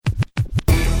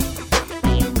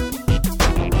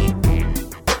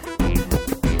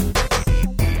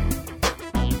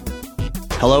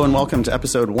Hello and welcome to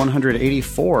episode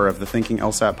 184 of the Thinking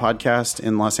LSAT podcast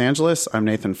in Los Angeles. I'm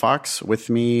Nathan Fox.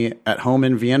 With me at home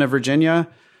in Vienna, Virginia,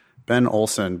 Ben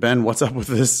Olson. Ben, what's up with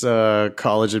this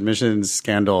college admissions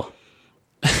scandal?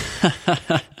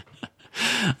 I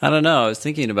don't know. I was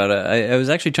thinking about it. I was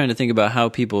actually trying to think about how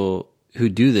people who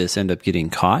do this end up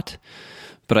getting caught.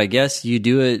 But I guess you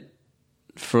do it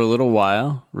for a little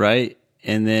while, right?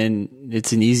 And then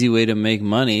it's an easy way to make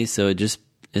money. So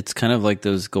it's kind of like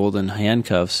those golden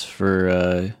handcuffs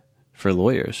for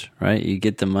lawyers, right? You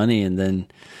get the money and then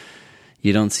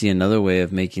you don't see another way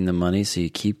of making the money. So you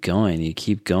keep going. It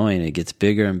gets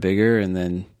bigger and bigger. And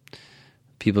then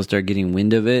people start getting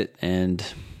wind of it. And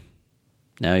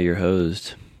now you're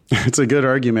hosed. It's a good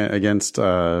argument against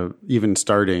even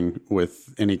starting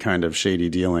with any kind of shady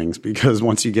dealings, because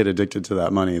once you get addicted to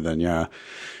that money, then you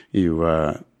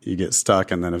get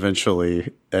stuck, and then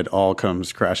eventually it all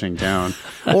comes crashing down,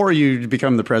 or you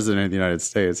become the president of the United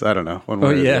States. I don't know. One way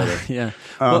or the other. Yeah.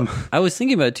 Well, I was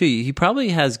thinking about it too. He probably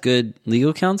has good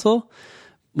legal counsel,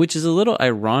 which is a little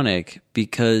ironic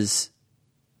because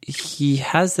he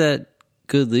has that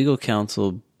good legal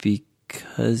counsel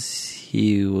because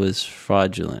he was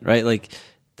fraudulent, right? Like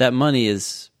that money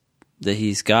that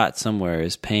he's got somewhere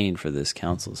is paying for this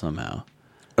counsel somehow.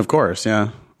 Of course, yeah.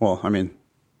 Well, I mean,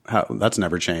 that's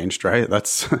never changed, right?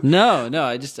 That's no. I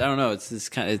don't know. It's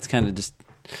kind of just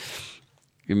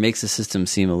it makes the system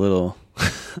seem a little,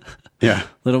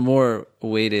 little more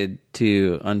weighted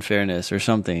to unfairness or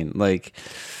something. Like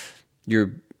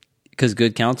because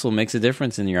good counsel makes a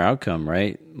difference in your outcome,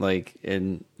 right? Like,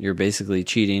 and you're basically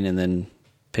cheating and then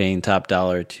paying top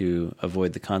dollar to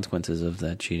avoid the consequences of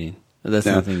that cheating. That's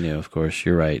nothing new, of course.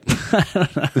 You're right.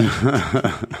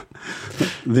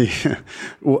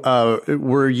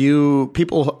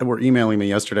 People were emailing me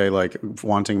yesterday, like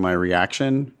wanting my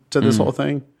reaction to this whole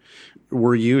thing.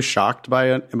 Were you shocked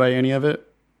by any of it?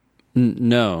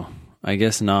 No, I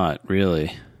guess not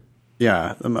really.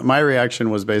 Yeah. My reaction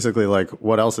was basically like,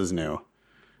 what else is new?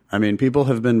 I mean, people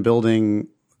have been building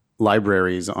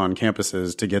libraries on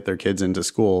campuses to get their kids into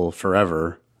school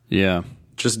forever. Yeah.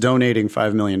 Just donating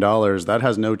 $5 million, that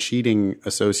has no cheating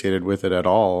associated with it at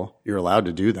all. You're allowed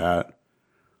to do that.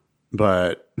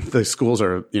 But the schools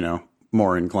are,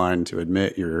 more inclined to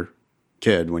admit your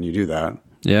kid when you do that.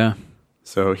 Yeah.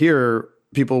 So here,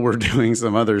 people were doing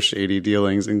some other shady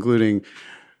dealings, including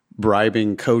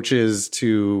bribing coaches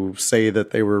to say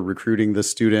that they were recruiting the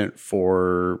student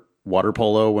for water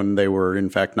polo when they were in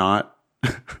fact not.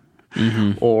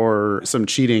 Or some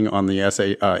cheating on the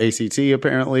ACT,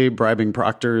 apparently, bribing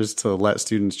proctors to let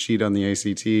students cheat on the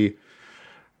ACT.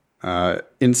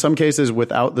 In some cases,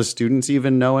 without the students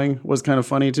even knowing, was kind of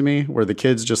funny to me, where the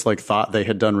kids just like thought they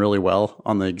had done really well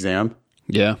on the exam.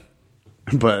 Yeah.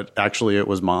 But actually it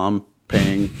was mom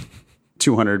paying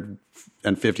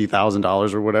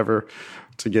 $250,000 or whatever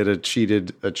to get a cheat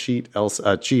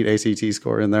ACT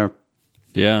score in there.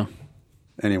 Yeah.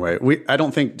 Anyway, I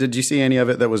don't think, did you see any of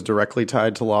it that was directly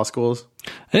tied to law schools?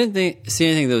 I didn't see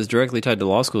anything that was directly tied to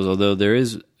law schools, although there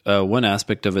is one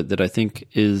aspect of it that I think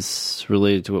is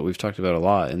related to what we've talked about a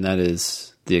lot, and that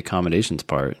is the accommodations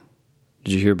part.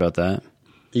 Did you hear about that?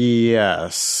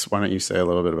 Yes. Why don't you say a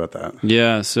little bit about that?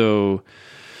 Yeah, so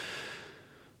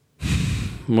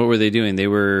what were they doing? They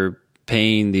were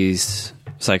paying these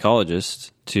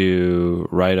psychologists to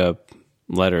write up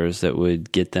letters that would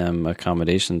get them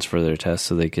accommodations for their tests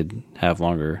so they could have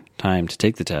longer time to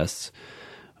take the tests.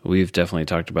 We've definitely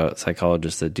talked about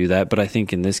psychologists that do that, but I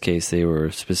think in this case they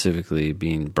were specifically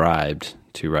being bribed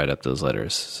to write up those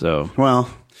letters. So, well,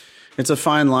 it's a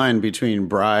fine line between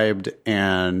bribed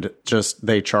and just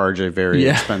they charge a very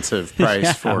expensive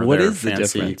price for their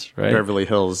fancy Beverly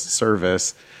Hills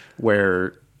service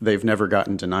where they've never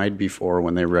gotten denied before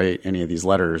when they write any of these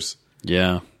letters.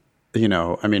 Yeah.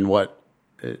 I mean,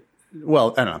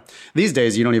 well, I don't know. These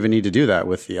days, you don't even need to do that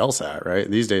with the LSAT, right?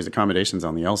 These days, accommodations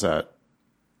on the LSAT,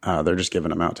 they're just giving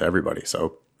them out to everybody.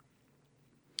 So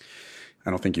I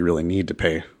don't think you really need to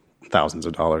pay thousands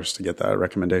of dollars to get that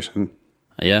recommendation.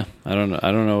 Yeah, I don't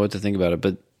know what to think about it,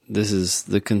 but this is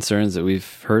the concerns that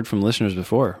we've heard from listeners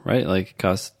before, right? Like it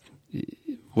costs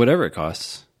whatever it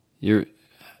costs.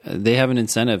 They have an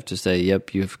incentive to say,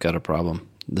 "Yep, you've got a problem."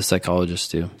 The psychologists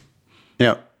do.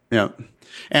 Yep.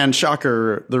 And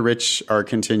shocker, the rich are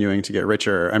continuing to get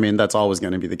richer. I mean, that's always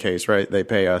going to be the case, right? They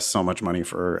pay us so much money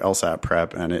for LSAT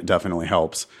prep, and it definitely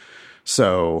helps.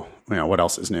 So, what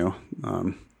else is new?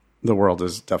 The world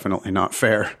is definitely not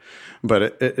fair.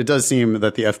 But it does seem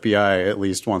that the FBI at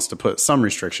least wants to put some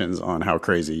restrictions on how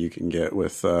crazy you can get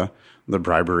with the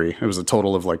bribery. It was a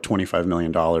total of like $25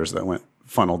 million that went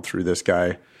funneled through this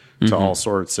guy to all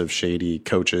sorts of shady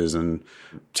coaches and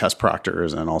test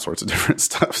proctors and all sorts of different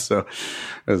stuff. So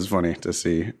it was funny to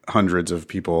see hundreds of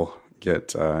people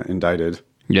get indicted.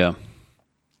 Yeah.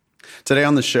 Today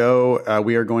on the show,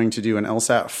 we are going to do an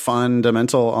LSAT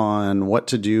fundamental on what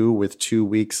to do with 2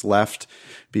 weeks left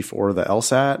before the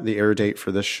LSAT. The air date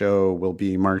for this show will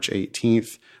be March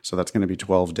 18th. So that's going to be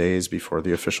 12 days before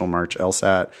the official March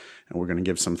LSAT. And we're going to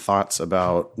give some thoughts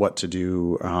about what to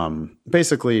do,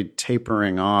 basically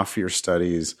tapering off your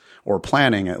studies, or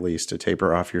planning at least to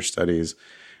taper off your studies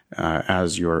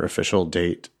as your official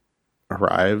date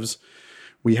arrives.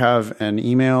 We have an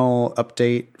email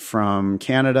update from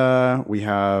Canada. We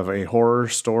have a horror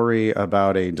story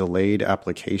about a delayed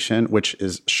application, which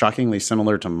is shockingly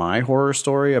similar to my horror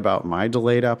story about my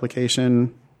delayed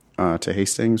application to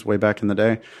Hastings way back in the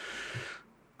day.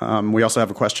 We also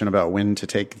have a question about when to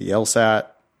take the LSAT.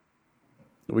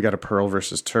 We got a Pearl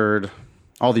versus Turd,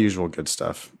 all the usual good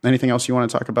stuff. Anything else you want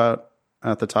to talk about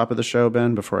at the top of the show,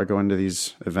 Ben, before I go into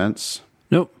these events?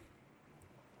 Nope.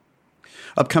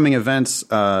 Upcoming events,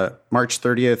 March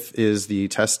 30th is the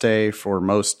test day for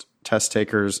most test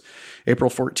takers. April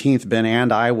 14th, Ben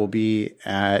and I will be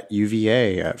at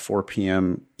UVA at 4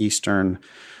 p.m. Eastern.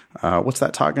 What's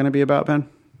that talk going to be about, Ben?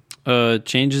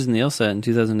 Changes in the LSAT in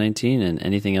 2019 and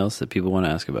anything else that people want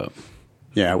to ask about.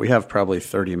 Yeah, we have probably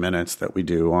 30 minutes that we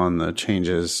do on the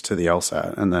changes to the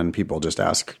LSAT, and then people just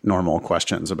ask normal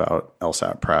questions about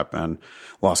LSAT prep and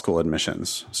law school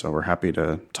admissions. So we're happy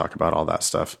to talk about all that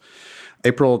stuff.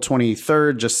 April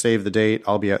 23rd, just save the date.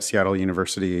 I'll be at Seattle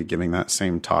University giving that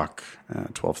same talk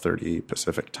at 12:30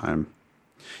 Pacific time.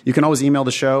 You can always email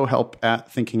the show,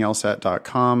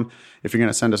 help@thinkinglsat.com. If you're going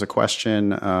to send us a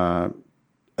question,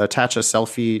 attach a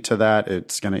selfie to that.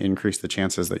 It's going to increase the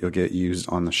chances that you'll get used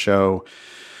on the show.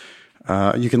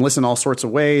 You can listen all sorts of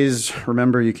ways.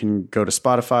 Remember, you can go to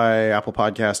Spotify, Apple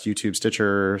Podcast, YouTube,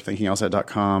 Stitcher,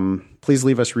 thinkinglsat.com. Please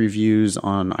leave us reviews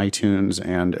on iTunes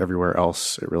and everywhere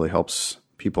else. It really helps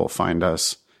people find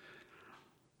us.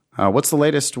 What's the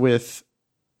latest with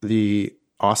the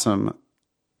awesome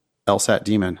LSAT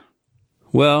Demon?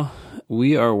 Well,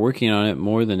 we are working on it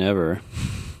more than ever,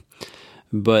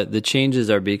 but the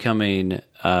changes are becoming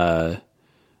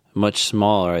much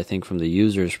smaller, I think, from the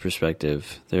user's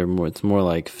perspective. It's more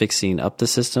like fixing up the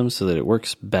system so that it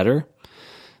works better.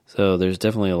 So there's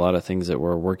definitely a lot of things that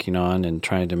we're working on and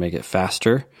trying to make it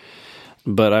faster.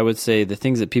 But I would say the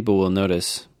things that people will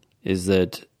notice is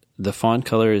that the font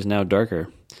color is now darker.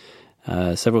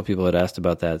 Several people had asked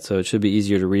about that, so it should be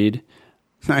easier to read.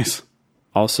 Nice.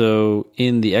 Also,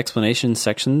 in the explanation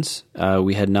sections,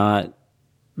 we had not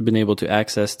been able to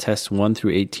access tests 1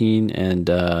 through 18 and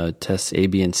tests A,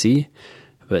 B, and C,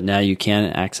 but now you can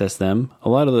access them. A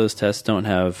lot of those tests don't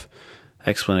have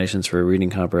explanations for reading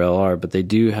comp or LR, but they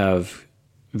do have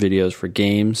videos for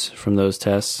games from those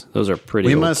tests. Those are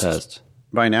pretty old tests.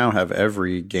 By now have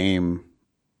every game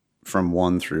from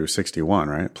 1 through 61,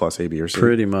 right? Plus A, B, or C.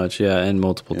 Pretty much, yeah, and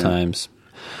multiple times.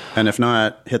 And if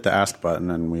not, hit the ask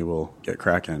button and we will get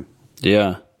cracking.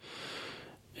 Yeah.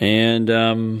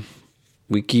 And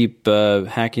we keep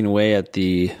hacking away at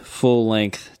the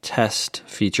full-length test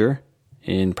feature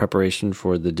in preparation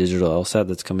for the digital LSAT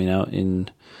that's coming out in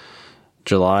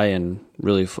July and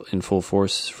really in full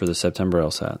force for the September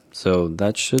LSAT. So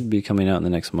that should be coming out in the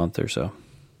next month or so.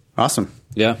 Awesome.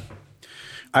 Yeah.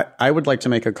 I would like to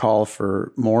make a call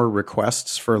for more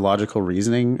requests for logical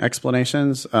reasoning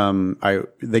explanations.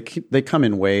 They come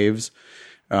in waves.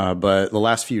 But the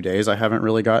last few days, I haven't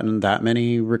really gotten that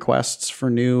many requests for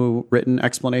new written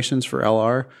explanations for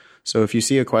LR. So if you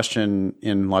see a question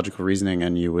in logical reasoning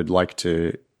and you would like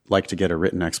to get a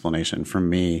written explanation from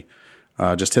me,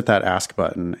 just hit that ask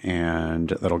button and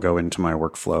that'll go into my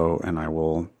workflow and I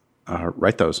will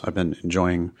write those. I've been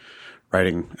enjoying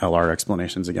writing LR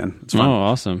explanations again. It's fun. Oh,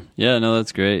 awesome. Yeah, no,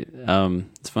 that's great.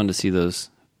 It's fun to see those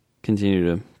continue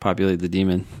to populate the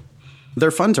Demon. They're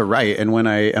fun to write, and when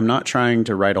I am not trying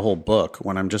to write a whole book,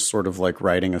 when I'm just sort of like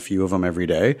writing a few of them every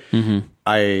day,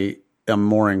 I am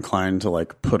more inclined to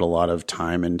like put a lot of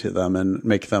time into them and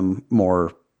make them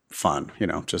more fun,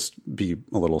 just be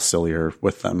a little sillier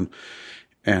with them.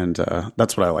 And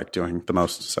that's what I like doing the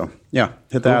most. So yeah,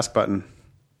 hit the ask button.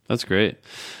 That's great.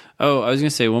 Oh, I was going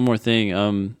to say one more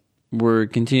thing. We're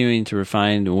continuing to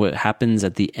refine what happens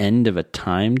at the end of a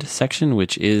timed section,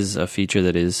 which is a feature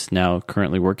that is now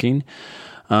currently working.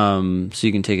 So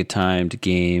you can take a timed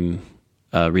game,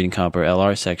 reading comp or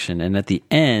LR section, and at the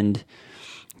end,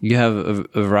 you have a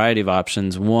variety of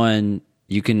options. One,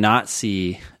 you cannot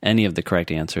see any of the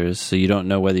correct answers, so you don't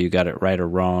know whether you got it right or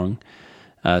wrong.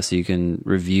 So you can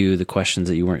review the questions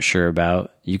that you weren't sure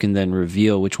about. You can then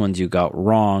reveal which ones you got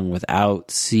wrong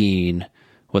without seeing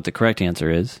what the correct answer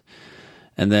is.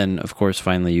 And then, of course,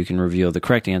 finally, you can reveal the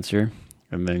correct answer.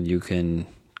 And then you can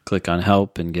click on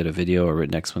help and get a video or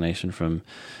written explanation from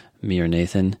me or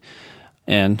Nathan.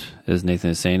 And as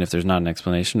Nathan is saying, if there's not an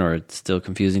explanation or it's still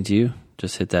confusing to you,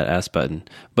 just hit that ask button.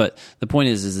 But the point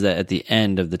is that at the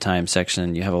end of the time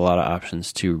section, you have a lot of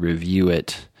options to review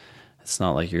it. It's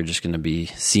not like you're just going to be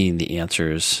seeing the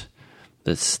answers.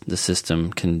 The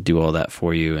system can do all that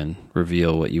for you and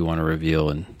reveal what you want to reveal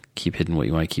and keep hidden what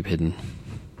you want to keep hidden.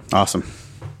 Awesome.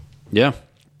 Yeah.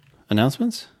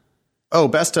 Announcements? Oh,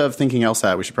 best of Thinking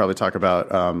LSAT, we should probably talk about.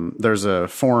 There's a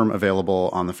form available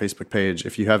on the Facebook page.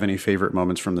 If you have any favorite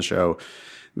moments from the show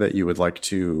that you would like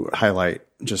to highlight,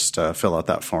 just fill out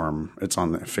that form. It's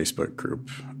on the Facebook group.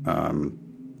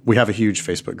 We have a huge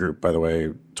Facebook group, by the way,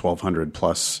 1,200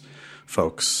 plus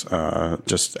folks,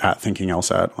 just at Thinking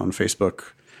LSAT on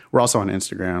Facebook. We're also on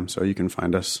Instagram, so you can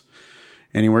find us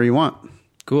anywhere you want.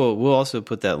 Cool. We'll also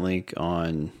put that link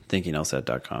on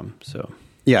thinkinglsat.com. So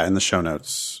yeah, in the show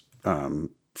notes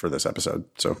for this episode.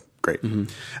 So great. Mm-hmm.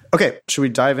 Okay, should we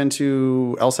dive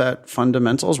into LSAT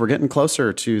fundamentals? We're getting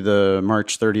closer to the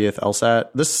March 30th LSAT.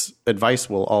 This advice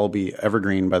will all be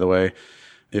evergreen, by the way,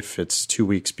 if it's 2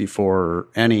 weeks before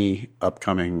any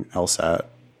upcoming LSAT.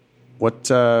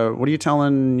 What are you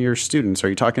telling your students? Are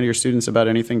you talking to your students about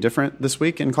anything different this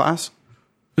week in class?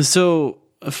 So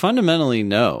fundamentally,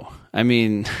 no. I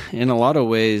mean, in a lot of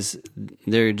ways,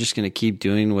 they're just going to keep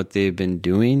doing what they've been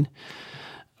doing.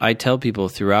 I tell people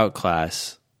throughout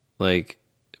class, like,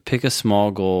 pick a small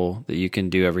goal that you can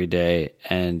do every day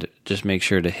and just make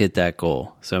sure to hit that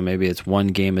goal. So maybe it's 1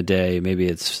 game a day, maybe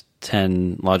it's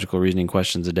 10 logical reasoning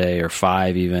questions a day or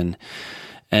 5 even,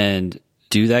 and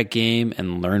do that game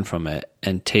and learn from it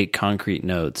and take concrete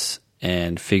notes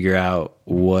and figure out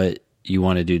what you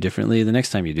want to do differently the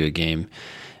next time you do a game.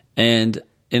 And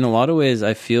in a lot of ways,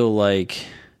 I feel like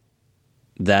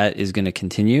that is going to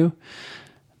continue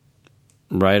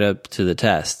right up to the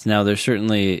test. Now, there's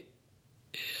certainly,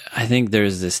 I think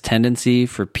there's this tendency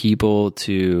for people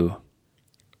to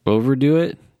overdo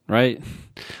it, right?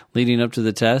 Leading up to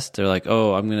the test, they're like,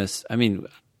 oh,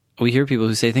 we hear people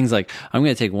who say things like, I'm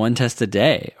going to take 1 test a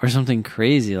day or something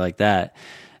crazy like that.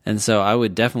 And so I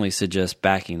would definitely suggest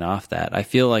backing off that. I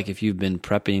feel like if you've been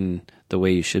prepping the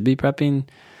way you should be prepping,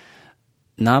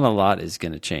 not a lot is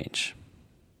going to change.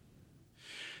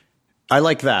 I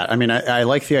like that. I mean, I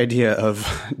like the idea of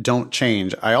don't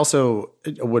change. I also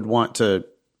would want to,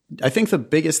 I think the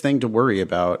biggest thing to worry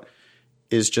about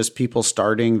is just people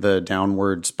starting the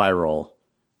downward spiral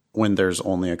when there's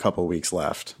only a couple weeks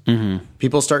left. Mm-hmm.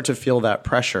 People start to feel that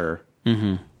pressure.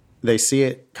 Mm-hmm. They see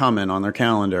it coming on their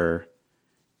calendar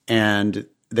and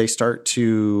they start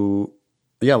to,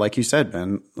 yeah, like you said,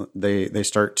 Ben, they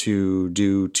start to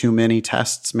do too many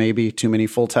tests, maybe too many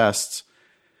full tests.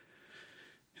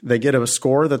 They get a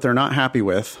score that they're not happy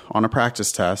with on a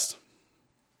practice test,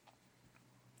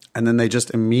 and then they just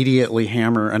immediately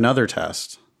hammer another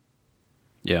test.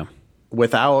 Yeah.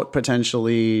 Without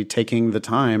potentially taking the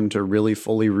time to really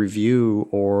fully review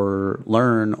or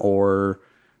learn or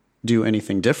do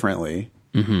anything differently.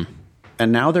 Mm-hmm.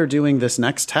 And now they're doing this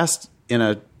next test in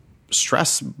a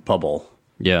stress bubble.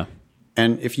 Yeah.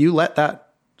 And if you let that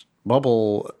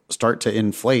bubble start to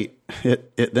inflate,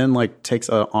 it then like takes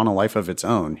on a life of its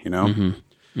own, you know?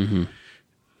 Mm-hmm. Mm-hmm.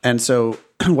 And so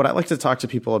what I like to talk to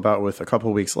people about with a couple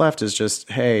of weeks left is just,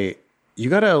 hey, you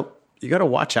gotta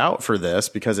watch out for this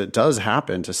because it does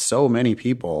happen to so many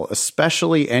people,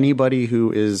 especially anybody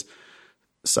who is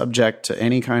subject to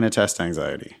any kind of test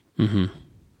anxiety. Mm-hmm.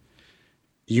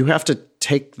 You have to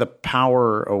take the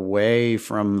power away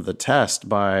from the test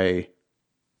by,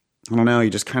 I don't know, you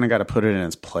just kind of got to put it in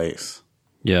its place.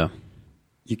 Yeah.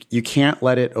 You can't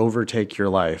let it overtake your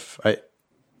life.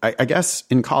 I guess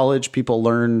in college, people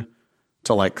learn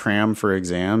to like cram for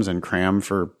exams and cram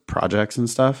for projects and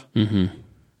stuff. Mm-hmm.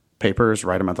 Papers,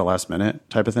 write them at the last minute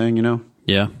type of thing, you know?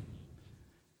 Yeah.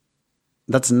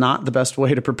 That's not the best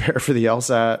way to prepare for the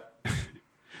LSAT.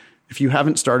 If you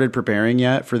haven't started preparing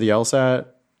yet for the LSAT,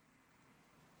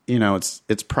 you know,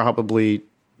 it's probably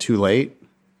too late.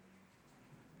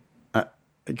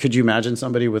 Could you imagine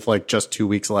somebody with like just 2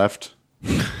 weeks left?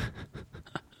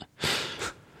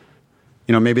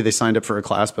 You know, maybe they signed up for a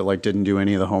class, but like didn't do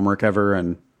any of the homework ever.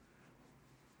 And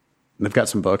they've got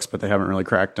some books, but they haven't really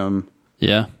cracked them.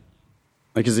 Yeah.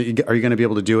 Like, are you going to be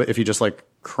able to do it if you just like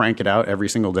crank it out every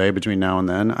single day between now and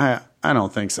then? I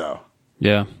don't think so.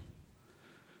 Yeah.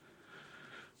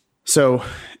 So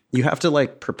you have to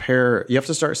like prepare. You have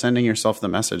to start sending yourself the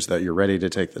message that you're ready to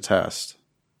take the test.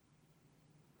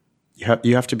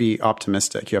 You have to be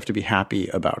optimistic. You have to be happy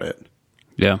about it.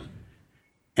 Yeah.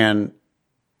 And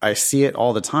I see it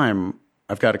all the time.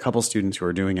 I've got a couple students who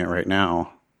are doing it right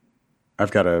now.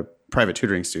 I've got a private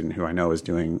tutoring student who I know is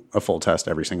doing a full test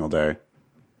every single day.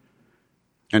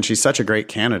 And she's such a great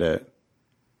candidate,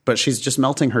 but she's just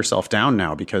melting herself down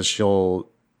now because she'll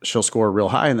score real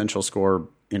high and then she'll score,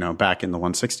 back in the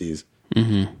 160s.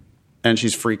 Mm-hmm. And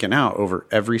she's freaking out over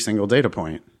every single data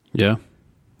point. Yeah.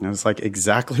 And it's like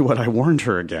exactly what I warned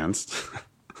her against.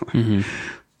 Mm-hmm.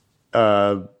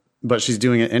 But she's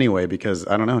doing it anyway because,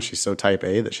 I don't know, she's so type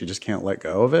A that she just can't let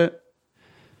go of it.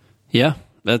 Yeah,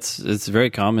 it's very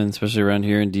common, especially around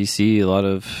here in DC. A lot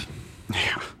of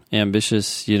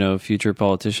ambitious, future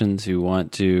politicians who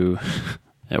want to,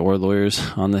 or lawyers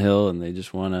on the Hill, and they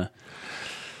just want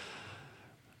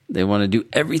to do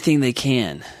everything they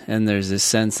can. And there's this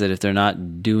sense that if they're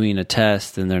not doing a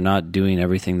test, then they're not doing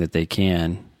everything that they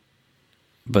can.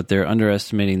 But they're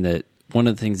underestimating that one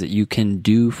of the things that you can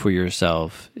do for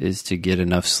yourself is to get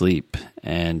enough sleep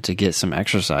and to get some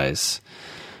exercise.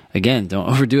 Again, don't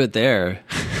overdo it there.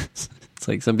 It's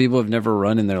like some people have never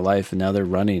run in their life and now they're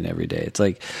running every day. It's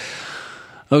like,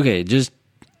 okay, just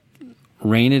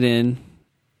rein it in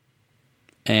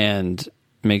and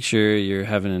make sure you're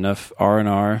having enough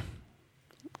R&R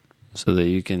so that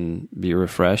you can be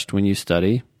refreshed when you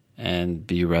study and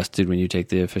be rested when you take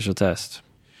the official test.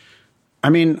 I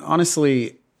mean,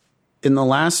 honestly, in the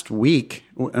last week,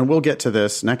 and we'll get to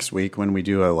this next week when we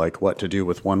do a what to do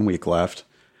with 1 week left.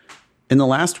 In the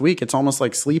last week, it's almost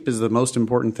like sleep is the most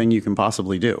important thing you can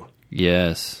possibly do.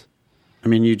 Yes. I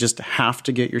mean, you just have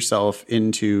to get yourself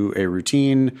into a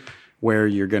routine where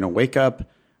you're going to wake up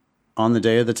on the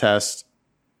day of the test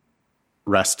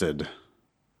rested.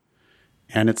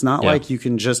 And it's not like you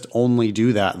can just only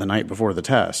do that the night before the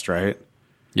test, right?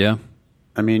 Yeah.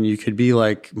 I mean, you could be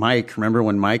like Mike. Remember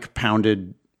when Mike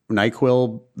pounded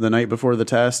NyQuil the night before the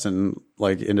test and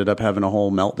ended up having a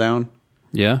whole meltdown?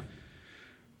 Yeah.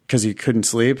 Because he couldn't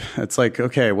sleep. It's like,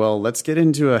 okay, well, let's get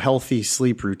into a healthy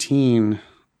sleep routine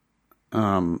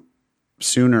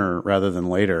sooner rather than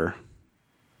later.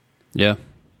 Yeah.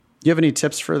 Do you have any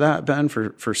tips for that, Ben,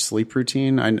 for sleep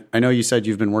routine? I know you said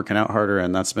you've been working out harder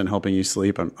and that's been helping you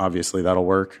sleep. And obviously that'll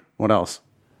work. What else?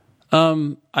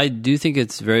 I do think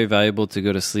it's very valuable to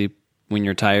go to sleep when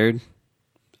you're tired.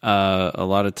 A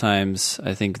lot of times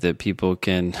I think that people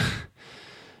can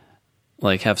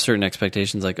have certain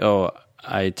expectations oh,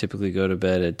 I typically go to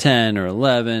bed at 10 or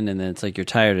 11 and then it's like you're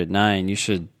tired at 9. You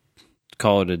should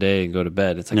call it a day and go to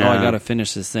bed. It's like, oh, I got to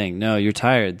finish this thing. No, you're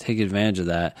tired. Take advantage of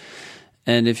that.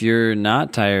 And if you're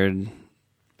not tired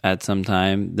at some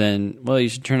time, then, well, you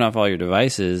should turn off all your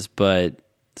devices, but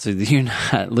so you're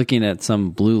not looking at some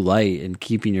blue light and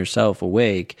keeping yourself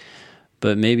awake.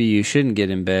 But maybe you shouldn't get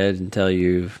in bed until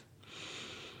you've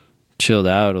chilled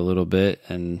out a little bit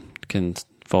and can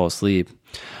fall asleep.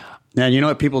 Yeah, and you know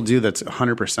what people do that's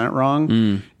 100%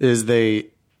 wrong is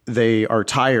they are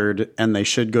tired and they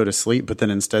should go to sleep, but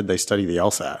then instead they study the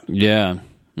LSAT. Yeah.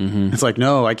 Mm-hmm. It's like,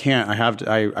 no, I can't. I have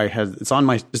to. It's on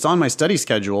my study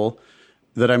schedule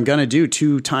that I'm going to do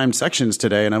 2 timed sections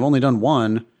today, and I've only done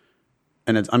 1,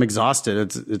 and I'm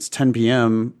exhausted. It's 10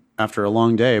 p.m. after a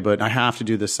long day, but I have to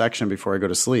do this section before I go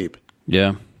to sleep.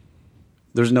 Yeah.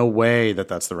 There's no way that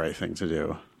that's the right thing to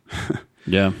do.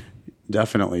 Yeah.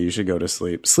 Definitely, you should go to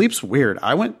sleep. Sleep's weird.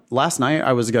 I went last night.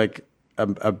 I was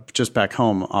just back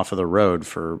home off of the road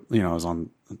for I was on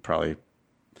probably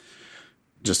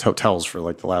just hotels for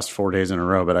the last 4 days in a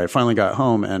row. But I finally got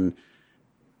home and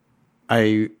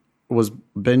I was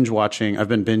binge watching. I've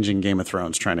been binging Game of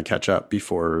Thrones, trying to catch up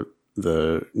before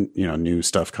the new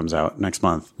stuff comes out next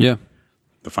month. Yeah,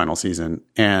 the final season.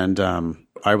 And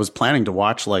I was planning to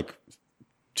watch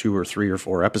 2 or 3 or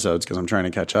 4 episodes because I'm trying to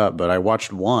catch up. But I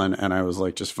watched 1 and I was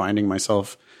just finding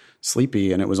myself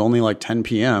sleepy, and it was only 10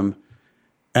 p.m.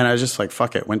 And I was just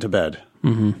fuck it, went to bed,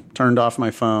 turned off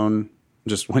my phone,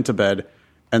 just went to bed,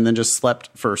 and then just slept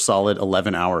for a solid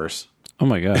 11 hours. Oh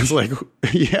my gosh.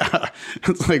 It's yeah.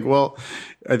 It's well,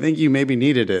 I think you maybe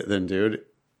needed it then, dude.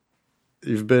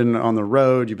 You've been on the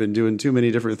road. You've been doing too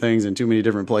many different things in too many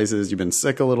different places. You've been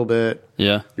sick a little bit.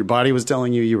 Yeah. Your body was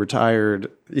telling you were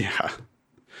tired. Yeah.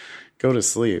 Go to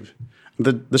sleep.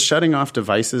 The shutting off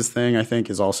devices thing, I think,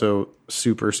 is also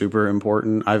super, super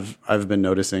important. I've been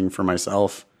noticing for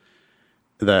myself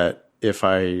that if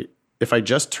I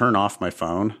just turn off my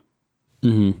phone,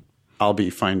 I'll be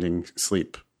finding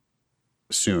sleep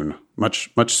soon,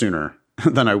 much, much sooner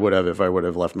than I would have if I would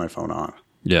have left my phone on.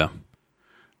 Yeah.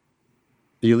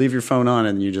 You leave your phone on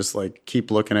and you just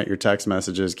keep looking at your text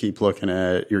messages, keep looking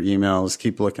at your emails,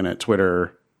 keep looking at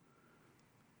Twitter.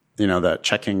 that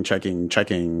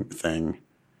checking thing.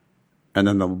 And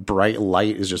then the bright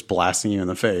light is just blasting you in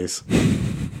the face.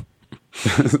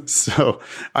 So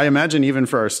I imagine even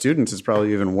for our students, it's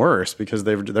probably even worse because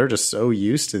they're just so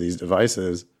used to these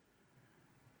devices.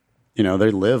 They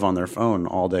live on their phone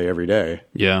all day, every day.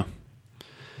 Yeah.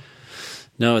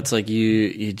 No, it's like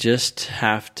you just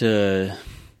have to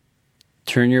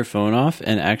turn your phone off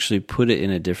and actually put it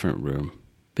in a different room,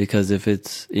 because if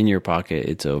it's in your pocket,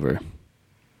 it's over.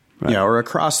 Right. Yeah, or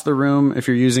across the room if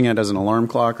you're using it as an alarm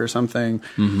clock or something.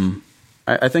 Mm-hmm.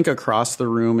 I think across the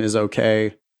room is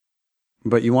okay,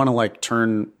 but you want to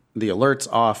turn the alerts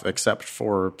off except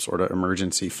for sort of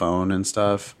emergency phone and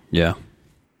stuff. Yeah.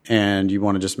 And you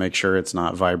want to just make sure it's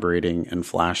not vibrating and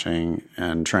flashing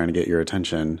and trying to get your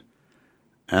attention.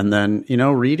 And then,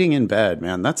 reading in bed,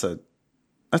 man, that's a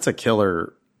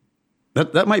killer.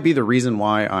 That might be the reason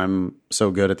why I'm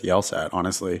so good at the LSAT,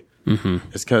 honestly. Mm-hmm.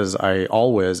 It's because I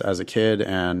always, as a kid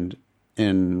and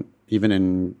even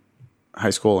in high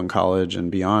school and college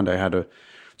and beyond, I had a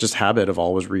just habit of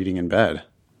always reading in bed.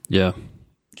 Yeah.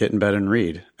 Get in bed and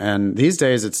read. And these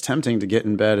days it's tempting to get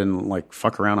in bed and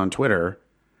fuck around on Twitter,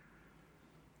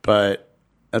 but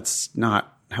that's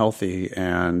not healthy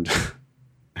and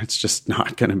it's just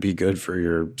not going to be good for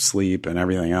your sleep and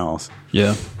everything else.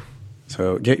 Yeah.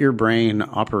 So get your brain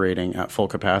operating at full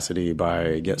capacity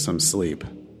by get some sleep.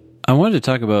 I wanted to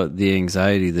talk about the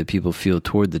anxiety that people feel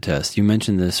toward the test. You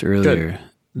mentioned this earlier. Good.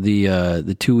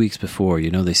 The 2 weeks before,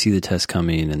 they see the test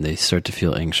coming and they start to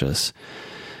feel anxious.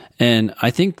 And I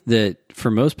think that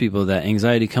for most people, that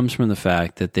anxiety comes from the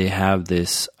fact that they have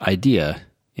this idea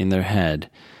in their head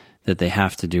that they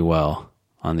have to do well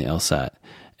on the LSAT.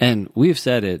 And we've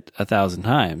said it 1,000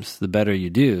 times, the better you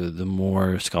do, the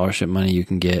more scholarship money you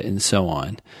can get and so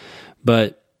on.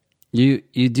 But you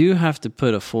do have to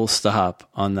put a full stop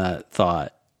on that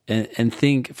thought and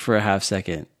think for a half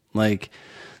second.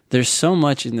 There's so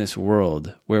much in this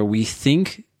world where we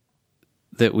think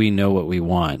that we know what we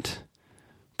want,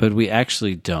 but we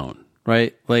actually don't,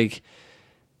 right?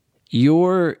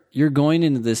 You're going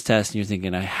into this test and you're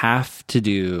thinking, I have to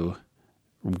do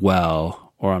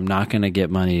well, or I'm not going to get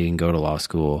money and go to law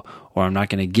school, or I'm not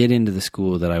going to get into the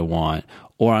school that I want,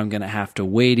 or I'm going to have to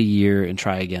wait a year and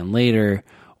try again later,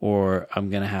 or I'm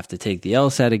going to have to take the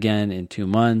LSAT again in 2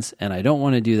 months, and I don't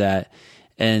want to do that.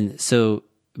 And so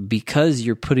because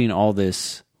you're putting all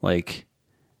this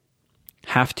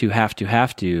have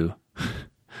to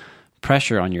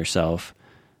pressure on yourself,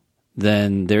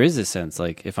 then there is a sense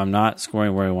if I'm not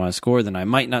scoring where I want to score, then I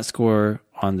might not score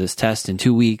on this test in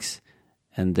 2 weeks,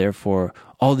 and therefore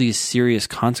all these serious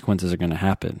consequences are going to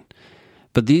happen.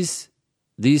 But these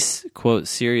quote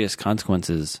serious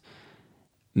consequences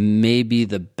may be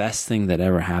the best thing that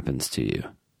ever happens to you.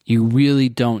 You really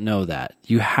don't know that.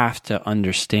 You have to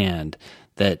understand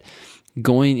that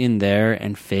going in there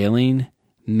and failing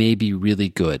may be really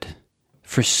good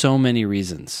for so many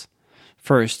reasons.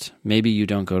 First, maybe you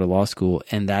don't go to law school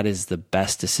and that is the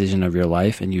best decision of your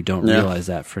life and you don't realize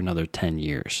that for another 10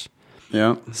 years.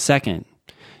 Yeah. Second,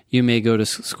 you may go to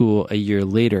school a year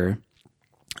later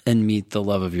and meet the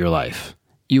love of your life.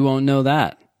 You won't know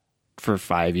that for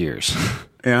 5 years.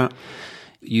 Yeah.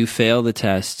 You fail the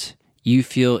test, you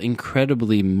feel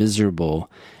incredibly miserable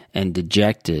and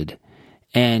dejected,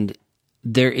 and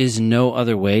there is no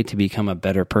other way to become a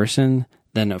better person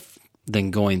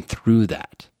than going through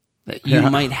that. You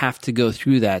might have to go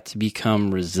through that to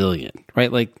become resilient,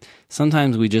 right?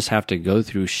 Sometimes we just have to go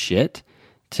through shit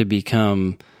to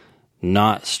become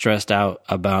not stressed out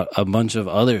about a bunch of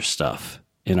other stuff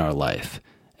in our life.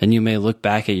 And you may look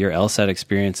back at your LSAT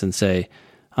experience and say,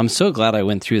 I'm so glad I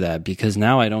went through that because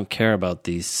now I don't care about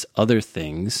these other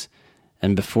things.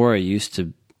 And before I used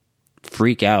to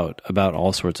freak out about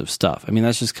all sorts of stuff. I mean,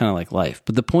 that's just kind of like life.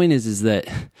 But the point is that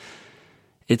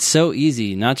it's so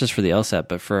easy, not just for the LSAT,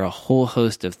 but for a whole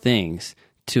host of things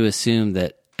to assume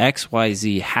that X, Y,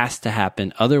 Z has to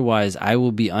happen. Otherwise, I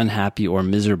will be unhappy or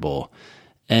miserable.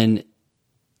 And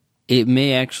it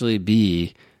may actually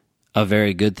be a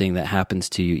very good thing that happens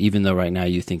to you, even though right now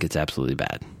you think it's absolutely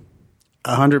bad.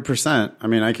 100%. I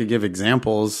mean, I could give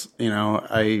examples.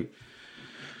 I've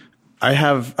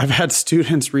had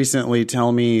students recently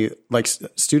tell me,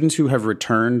 students who have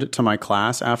returned to my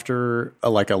class after a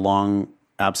long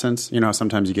absence.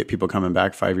 Sometimes you get people coming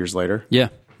back 5 years later. Yeah.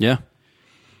 Yeah.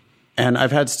 And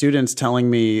I've had students telling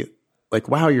me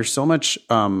wow, you're so much,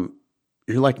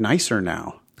 you're nicer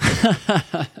now.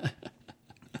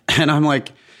 And I'm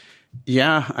like,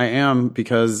 yeah, I am,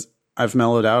 because I've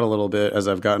mellowed out a little bit as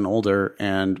I've gotten older.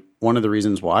 And one of the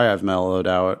reasons why I've mellowed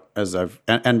out as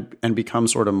and become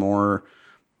sort of more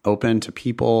open to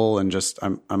people and just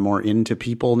I'm more into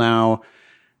people now.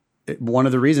 One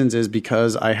of the reasons is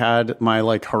because I had my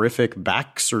like horrific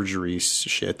back surgery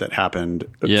shit that happened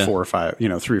 3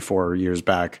 or 4 years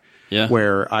back,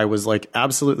 where I was like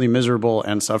absolutely miserable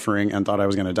and suffering and thought I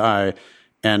was going to die.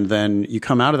 And then you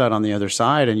come out of that on the other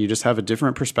side and you just have a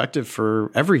different perspective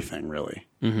for everything, really.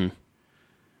 Mm-hmm.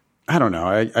 I don't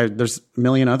know. There's a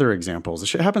million other examples. This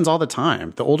shit happens all the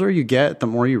time. The older you get, the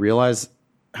more you realize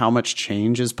how much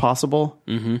change is possible.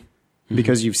 Mm-hmm.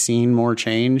 Because you've seen more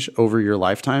change over your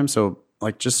lifetime. So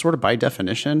like just sort of by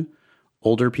definition,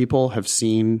 older people have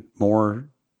seen more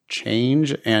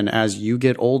change. And as you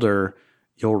get older,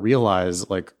 you'll realize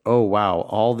like, oh, wow,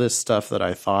 all this stuff that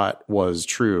I thought was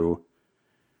true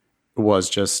was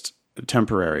just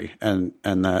temporary. And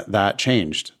that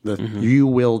changed. You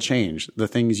will change. The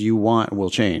things you want will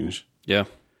change. Yeah.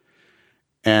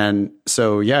 And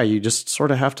so, yeah, you just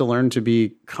sort of have to learn to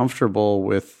be comfortable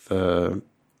with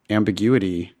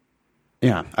ambiguity.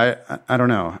 Yeah, I don't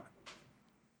know.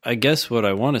 I guess what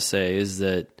I want to say is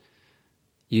that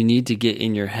you need to get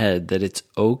in your head that it's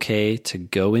okay to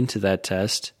go into that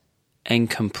test and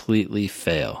completely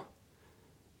fail.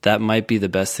 That might be the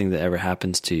best thing that ever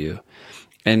happens to you.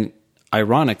 And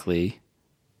ironically,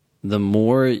 the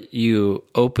more you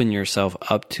open yourself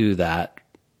up to that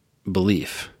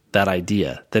belief, that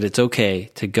idea that it's okay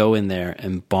to go in there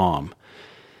and bomb,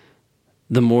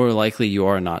 the more likely you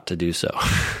are not to do so,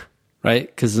 right?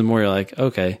 Because the more you're like,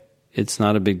 okay, it's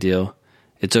not a big deal.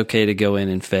 It's okay to go in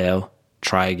and fail,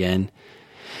 try again,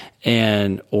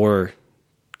 or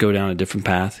go down a different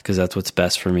path because that's what's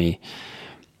best for me.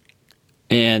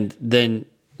 And then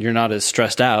you're not as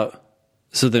stressed out.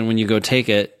 So then when you go take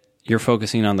it, you're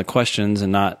focusing on the questions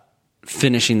and not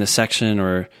finishing the section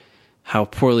or how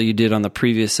poorly you did on the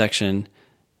previous section.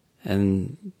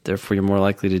 And therefore you're more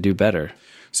likely to do better.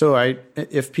 So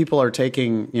if people are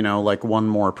taking, like one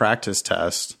more practice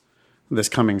test this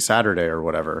coming Saturday or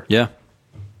whatever,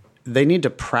 they need to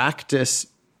practice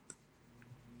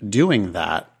doing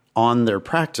that on their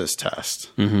practice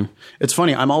test. Mm-hmm. It's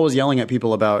funny. I'm always yelling at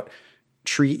people about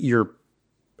treat your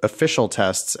official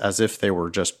tests as if they were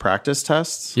just practice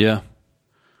tests. Yeah.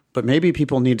 But maybe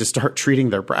people need to start treating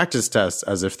their practice tests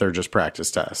as if they're just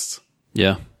practice tests.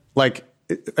 Yeah. Like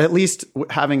at least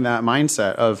having that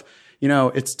mindset of,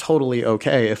 it's totally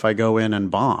okay if I go in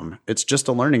and bomb. It's just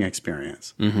a learning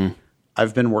experience. Mm-hmm.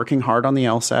 I've been working hard on the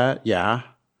LSAT. Yeah.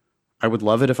 I would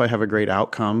love it if I have a great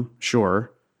outcome.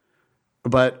 Sure.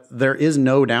 But there is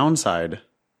no downside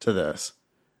to this.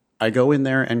 I go in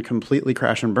there and completely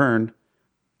crash and burn.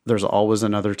 There's always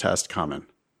another test coming.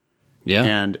 Yeah.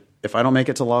 And if I don't make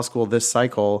it to law school this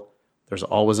cycle, there's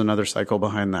always another cycle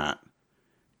behind that.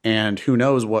 And who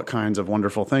knows what kinds of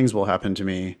wonderful things will happen to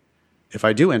me if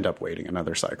I do end up waiting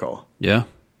another cycle. Yeah.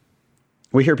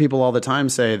 We hear people all the time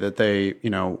say that they,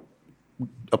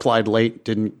 applied late,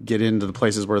 didn't get into the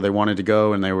places where they wanted to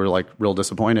go, and they were like real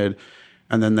disappointed.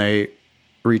 And then they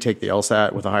retake the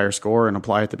LSAT with a higher score and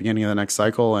apply at the beginning of the next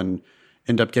cycle and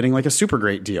end up getting like a super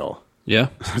great deal. Yeah.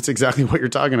 That's exactly what you're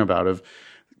talking about.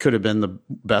 Could have been the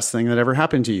best thing that ever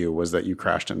happened to you was that you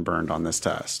crashed and burned on this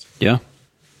test. Yeah.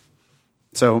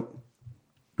 So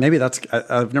maybe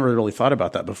I've never really thought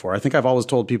about that before. I think I've always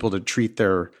told people to treat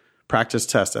their practice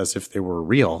test as if they were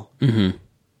real. Mm-hmm.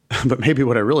 But maybe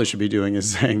what I really should be doing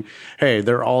is saying, hey,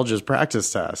 they're all just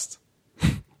practice tests.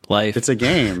 Life. It's a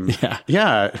game. Yeah.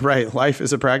 Yeah, right. Life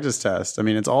is a practice test. I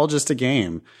mean, it's all just a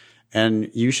game. And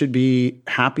you should be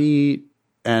happy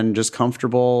and just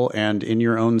comfortable and in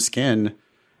your own skin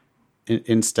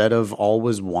instead of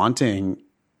always wanting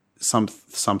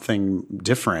something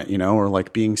different, or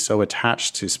like being so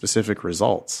attached to specific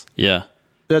results. Yeah.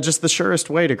 Just the surest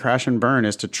way to crash and burn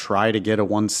is to try to get a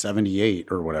 178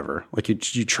 or whatever. Like you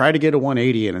try to get a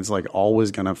 180 and it's like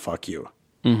always going to fuck you.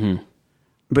 Mm-hmm.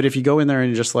 But if you go in there and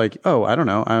you're just like, oh, I don't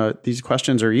know, these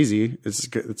questions are easy. It's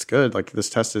good. Like this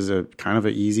test is a kind of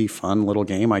an easy, fun little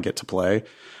game I get to play.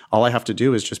 All I have to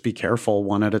do is just be careful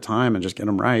one at a time and just get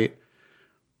them right.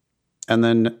 And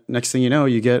then next thing you know,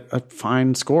 you get a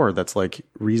fine score that's like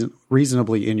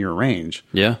reasonably in your range.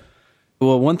 Yeah.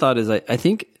 Well, one thought is I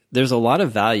think there's a lot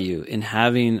of value in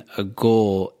having a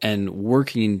goal and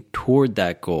working toward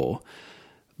that goal,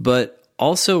 but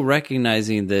also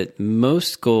recognizing that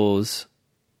most goals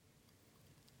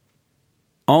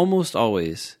almost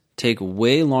always take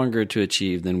way longer to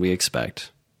achieve than we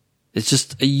expect. It's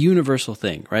just a universal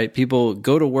thing, right? People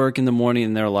go to work in the morning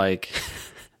and they're like,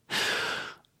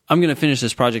 I'm going to finish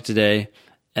this project today.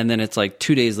 And then it's like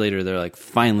 2 days later, they're like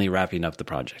finally wrapping up the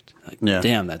project. Like,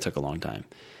 damn, that took a long time.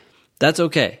 That's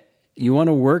okay. You want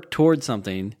to work towards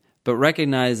something, but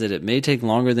recognize that it may take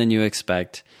longer than you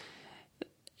expect,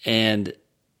 and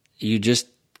you just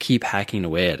keep hacking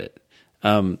away at it.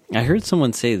 I heard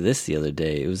someone say this the other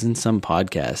day. It was in some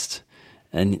podcast,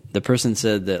 and the person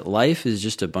said that life is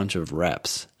just a bunch of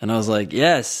reps. And I was like,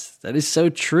 yes, that is so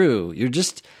true. You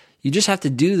just have to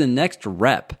do the next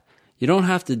rep. You don't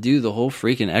have to do the whole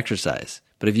freaking exercise.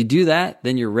 But if you do that,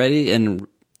 then you're ready and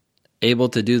able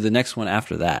to do the next one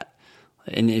after that.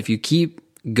 And if you keep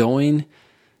going,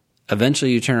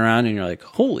 eventually you turn around and you're like,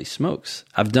 holy smokes,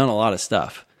 I've done a lot of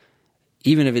stuff.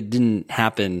 Even if it didn't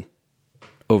happen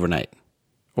overnight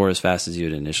or as fast as you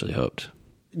had initially hoped.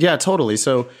 Yeah, totally.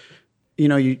 So,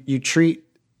 you treat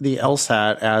the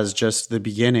LSAT as just the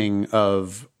beginning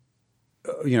of,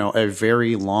 a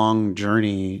very long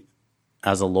journey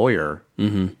as a lawyer.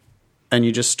 Mm-hmm. And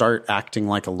you just start acting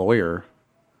like a lawyer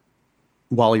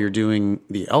while you're doing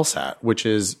the LSAT, which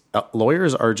is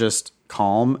lawyers are just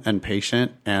calm and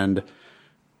patient, and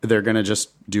they're going to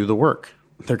just do the work.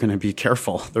 They're going to be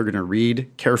careful. They're going to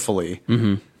read carefully,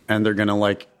 and they're going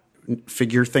to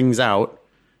figure things out,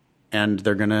 and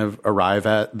they're going to arrive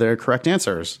at the correct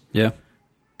answers. Yeah.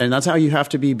 And that's how you have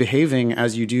to be behaving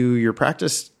as you do your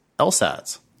practice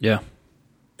LSATs. Yeah.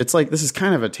 It's like, this is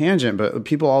kind of a tangent, but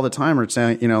people all the time are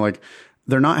saying,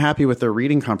 they're not happy with their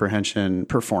reading comprehension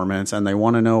performance, and they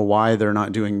want to know why they're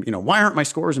not doing, why aren't my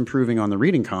scores improving on the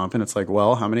reading comp? And it's like,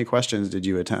 well, how many questions did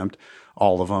you attempt?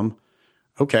 All of them.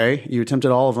 Okay, you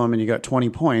attempted all of them and you got 20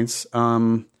 points.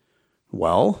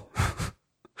 Well,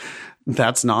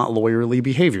 that's not lawyerly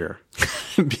behavior.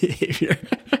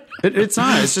 It's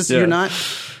not. It's just you're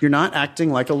not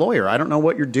acting like a lawyer. I don't know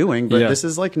what you're doing, but this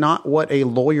is not what a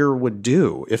lawyer would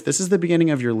do. If this is the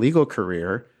beginning of your legal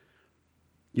career,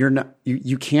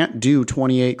 you can't do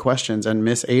 28 questions and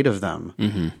miss 8 of them.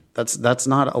 Mm-hmm. That's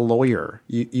not a lawyer.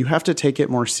 You have to take it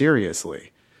more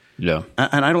seriously. Yeah.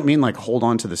 And I don't mean hold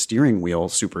on to the steering wheel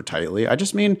super tightly. I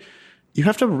just mean you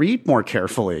have to read more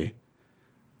carefully.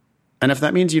 And if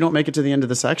that means you don't make it to the end of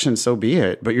the section, so be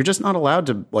it. But you're just not allowed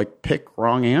to pick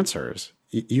wrong answers.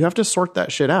 You have to sort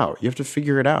that shit out. You have to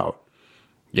figure it out.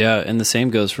 Yeah. And the same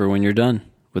goes for when you're done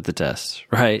with the test,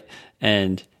 right?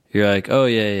 And you're like, oh,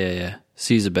 yeah.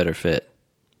 C's a better fit.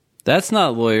 That's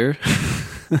not lawyer.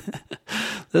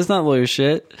 That's not lawyer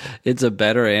shit. It's a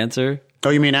better answer. Oh,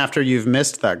 you mean after you've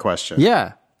missed that question?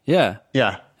 Yeah.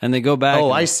 And they go back.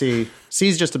 Oh, I see.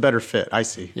 C's just a better fit. I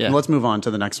see. Yeah. Let's move on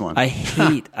to the next one. I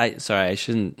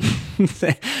shouldn't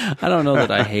say, I don't know that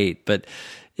I hate, but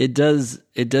it does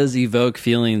evoke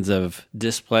feelings of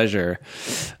displeasure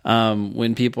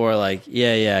when people are like,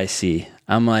 yeah, I see.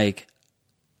 I'm like,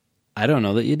 I don't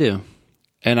know that you do.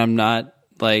 And I'm not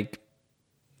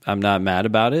mad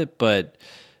about it, but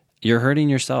you're hurting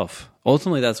yourself.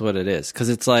 Ultimately, that's what it is. Because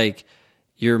it's like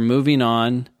you're moving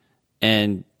on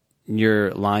and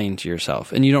you're lying to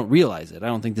yourself and you don't realize it. I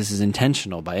don't think this is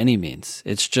intentional by any means.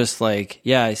 It's just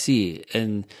yeah, I see.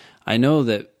 And I know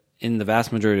that in the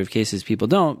vast majority of cases, people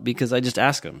don't, because I just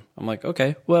ask them. I'm like,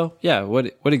 okay, well, yeah,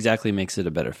 what exactly makes it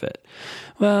a better fit?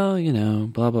 Well,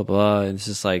 blah, blah, blah. And it's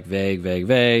just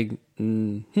vague.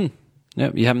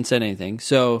 Nope, you haven't said anything.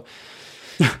 So,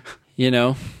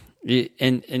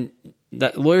 and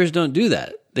that lawyers don't do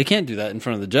that. They can't do that in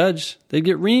front of the judge. They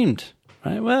get reamed.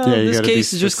 Right? Well, this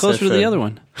case is just closer to the other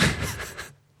one.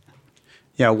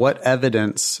 Yeah, what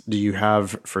evidence do you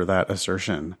have for that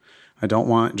assertion? I don't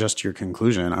want just your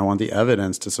conclusion. I want the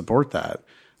evidence to support that.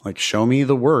 Show me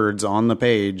the words on the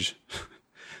page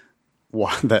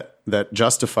that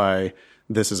justify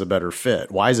this is a better fit.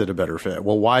 Why is it a better fit?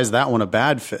 Well, why is that one a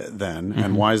bad fit then? Mm-hmm.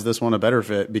 And why is this one a better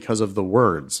fit? Because of the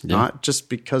words, not just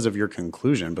because of your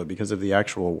conclusion, but because of the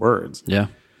actual words. Yeah.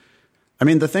 I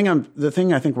mean, the thing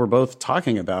I think we're both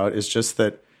talking about is just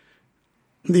that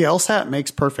the LSAT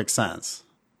makes perfect sense.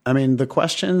 I mean, the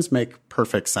questions make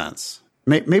perfect sense.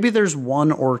 Maybe there's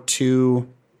one or two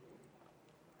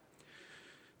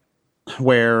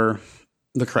where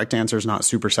the correct answer is not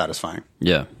super satisfying.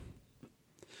 Yeah.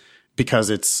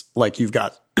 Because it's you've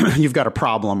got a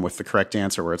problem with the correct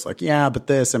answer where it's yeah, but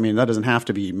this, I mean, that doesn't have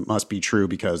to be, must be true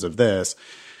because of this.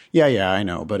 Yeah, I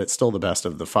know, but it's still the best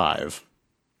of the 5.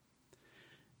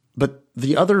 But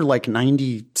the other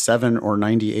 97 or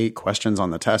 98 questions on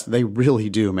the test, they really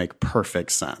do make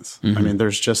perfect sense. Mm-hmm. I mean,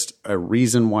 there's just a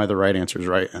reason why the right answer is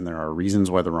right, and there are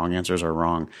reasons why the wrong answers are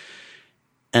wrong.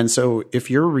 And so if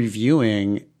you're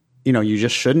reviewing, you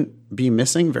just shouldn't be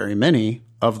missing very many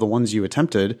of the ones you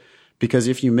attempted, because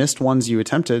if you missed ones you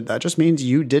attempted, that just means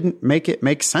you didn't make it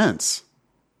make sense.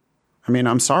 I mean,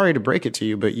 I'm sorry to break it to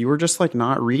you, but you were just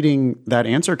not reading that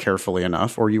answer carefully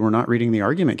enough, or you were not reading the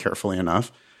argument carefully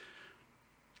enough.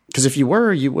 Because if you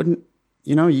were, you wouldn't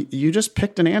you just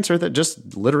picked an answer that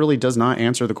just literally does not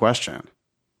answer the question.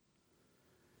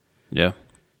 Yeah.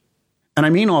 And I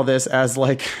mean all this as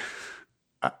like,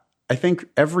 I think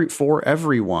for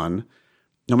everyone,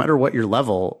 no matter what your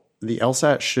level, the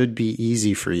LSAT should be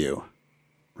easy for you,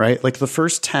 right? Like the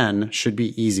first 10 should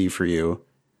be easy for you,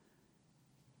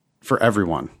 for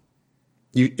everyone.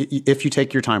 If you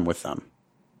take your time with them,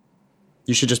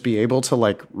 you should just be able to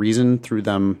like reason through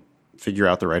them, figure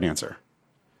out the right answer.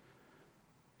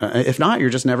 If not, you're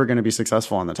just never going to be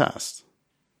successful on the test.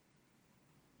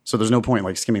 So there's no point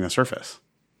like skimming the surface.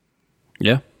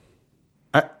 Yeah.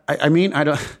 I mean, I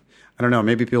don't know.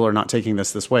 Maybe people are not taking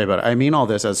this way, but I mean all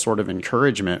this as sort of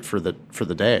encouragement for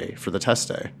the day, for the test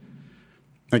day.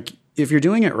 Like if you're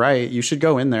doing it right, you should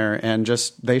go in there and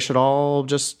they should all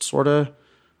just sort of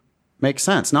make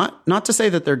sense. Not to say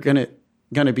that they're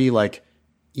gonna be like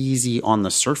easy on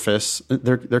the surface.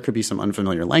 There could be some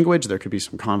unfamiliar language. There could be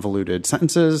some convoluted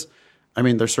sentences. I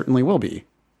mean, there certainly will be.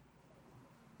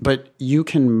 But you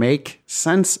can make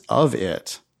sense of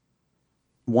it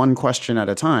one question at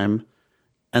a time,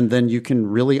 and then you can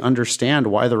really understand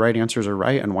why the right answers are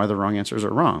right and why the wrong answers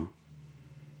are wrong.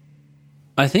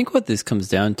 I think what this comes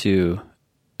down to,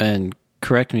 and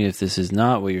correct me if this is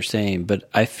not what you're saying, but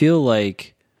I feel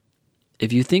like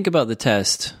if you think about the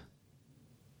test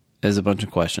as a bunch of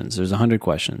questions, there's 100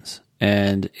 questions.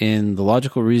 And in the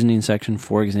logical reasoning section,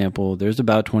 for example, there's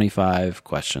about 25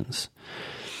 questions.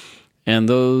 And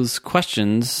those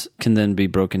questions can then be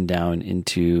broken down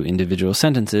into individual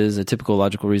sentences. A typical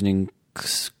logical reasoning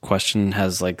question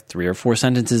has like 3 or 4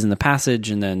 sentences in the passage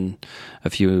and then a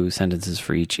few sentences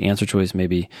for each answer choice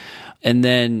maybe. And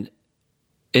then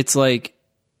it's like,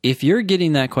 if you're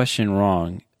getting that question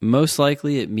wrong, most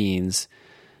likely it means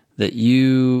that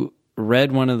you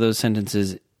read one of those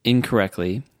sentences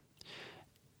incorrectly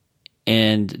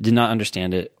and did not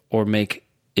understand it or make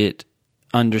it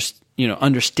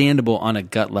understandable on a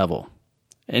gut level.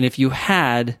 And if you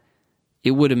had,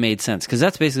 it would have made sense, because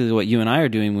that's basically what you and I are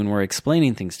doing when we're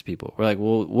explaining things to people. We're like,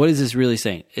 well, what is this really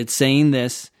saying? It's saying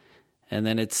this, and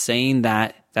then it's saying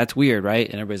that. That's weird, right?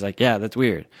 And everybody's like, yeah, that's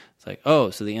weird. It's like, oh,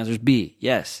 so the answer is B.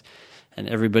 Yes. And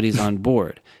everybody's on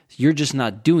board. You're just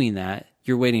not doing that.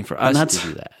 You're waiting for us to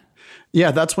do that.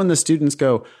 Yeah, that's when the students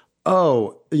go,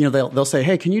 oh, they'll say,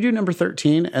 hey, can you do number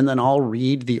 13? And then I'll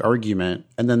read the argument,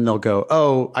 and then they'll go,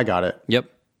 oh, I got it. Yep.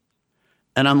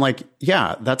 And I'm like,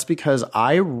 yeah, that's because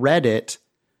I read it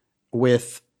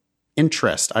with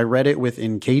interest. I read it with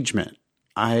engagement.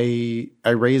 I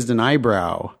raised an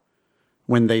eyebrow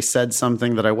when they said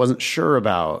something that I wasn't sure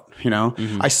about,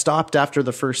 I stopped after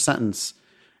the first sentence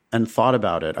and thought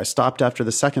about it. I stopped after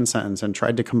the second sentence and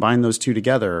tried to combine those two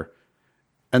together.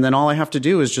 And then all I have to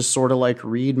do is just sort of like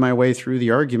read my way through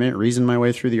the argument, reason my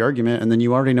way through the argument, and then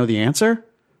you already know the answer?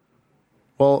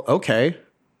 Well, okay.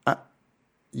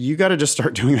 You got to just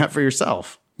start doing that for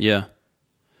yourself. Yeah.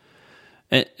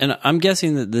 And I'm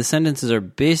guessing that the sentences are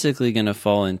basically going to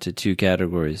fall into 2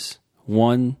 categories.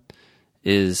 One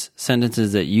is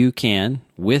sentences that you can,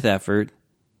 with effort,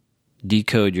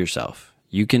 decode yourself.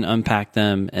 You can unpack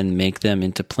them and make them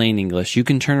into plain English. You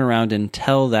can turn around and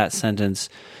tell that sentence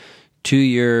to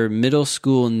your middle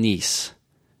school niece,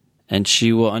 and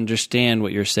she will understand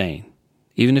what you're saying,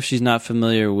 even if she's not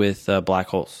familiar with black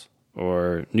holes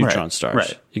or neutron stars.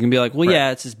 Right. You can be like, well,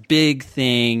 yeah, it's this big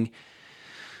thing,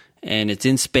 and it's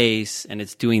in space, and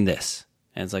it's doing this.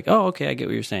 And it's like, oh, okay, I get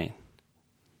what you're saying.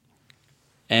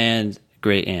 And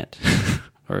great aunt,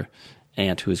 or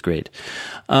aunt who is great.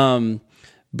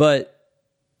 But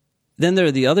then there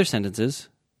are the other sentences,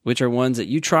 which are ones that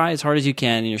you try as hard as you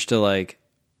can, and you're still like,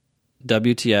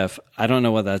 WTF, I don't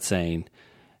know what that's saying.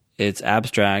 It's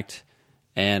abstract,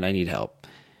 and I need help.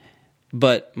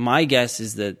 But my guess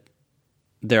is that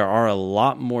there are a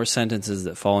lot more sentences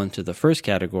that fall into the first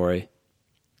category,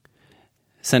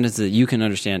 sentences that you can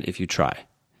understand if you try.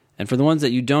 And for the ones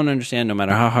that you don't understand, no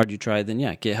matter how hard you try, then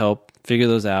yeah, get help, figure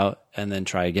those out, and then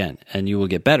try again. And you will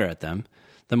get better at them.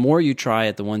 The more you try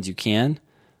at the ones you can,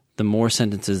 the more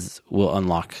sentences will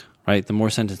unlock, right? The more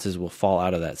sentences will fall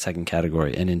out of that second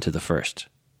category and into the first,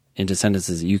 into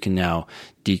sentences that you can now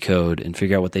decode and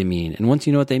figure out what they mean. And once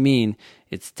you know what they mean,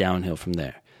 it's downhill from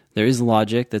there. There is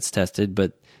logic that's tested,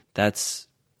 but that's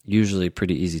usually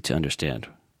pretty easy to understand.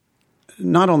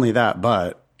 Not only that,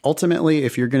 but ultimately,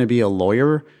 if you're going to be a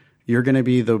lawyer, you're going to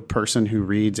be the person who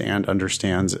reads and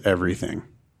understands everything.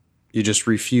 You just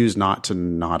refuse not to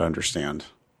not understand,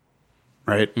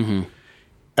 right? Mm-hmm.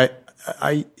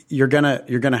 You're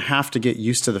gonna have to get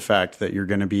used to the fact that you're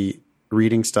going to be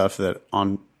reading stuff that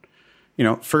on,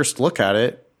 first look at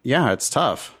it, yeah, it's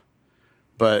tough,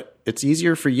 but it's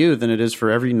easier for you than it is for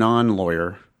every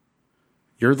non-lawyer.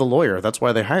 You're the lawyer. That's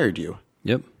why they hired you.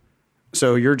 Yep.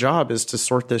 So your job is to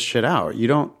sort this shit out. You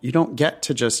don't get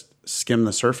to just skim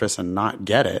the surface and not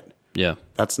get it. Yeah.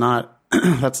 That's not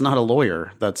that's not a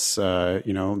lawyer. That's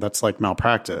that's like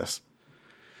malpractice.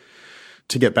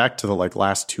 To get back to the like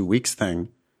last 2 weeks thing,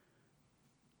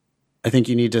 I think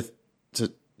you need to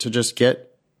just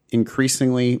get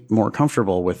increasingly more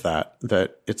comfortable with that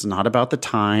it's not about the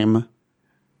time.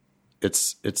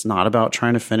 It's not about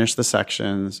trying to finish the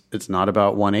sections. It's not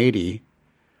about 180.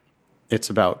 It's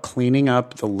about cleaning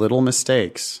up the little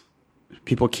mistakes.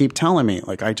 People keep telling me,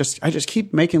 like, I just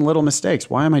keep making little mistakes.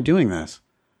 Why am I doing this?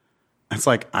 It's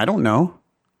like, I don't know,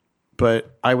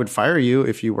 but I would fire you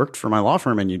if you worked for my law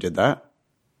firm and you did that.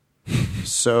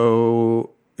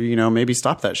 So, maybe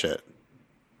stop that shit.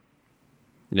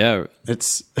 Yeah.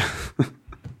 It's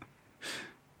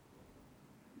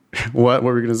what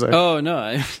were we going to say? Oh,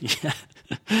 no. Yeah.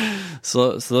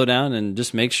 Slow down and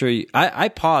just make sure I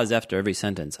pause after every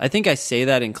sentence. I think I say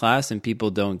that in class and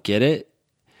people don't get it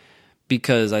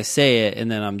because I say it and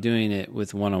then I'm doing it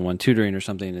with one-on-one tutoring or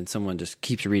something and someone just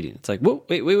keeps reading. It's like, whoa,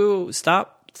 wait,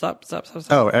 stop.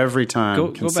 Oh, every time,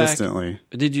 Go consistently.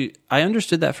 back. I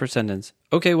understood that first sentence.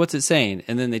 Okay, what's it saying?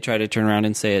 And then they try to turn around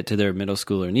and say it to their middle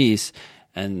schooler niece.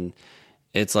 And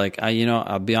it's like,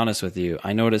 I'll be honest with you.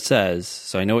 I know what it says,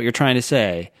 so I know what you're trying to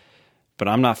say, but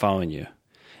I'm not following you.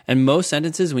 And most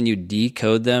sentences, when you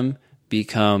decode them,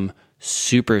 become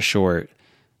super short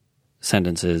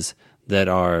sentences that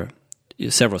are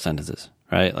several sentences,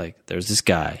 right? Like, there's this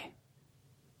guy.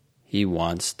 He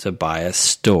wants to buy a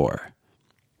store.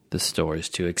 The store is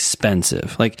too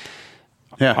expensive. Like,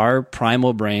 yeah. Our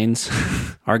primal brains,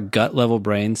 our gut level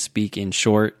brains speak in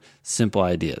short, simple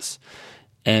ideas.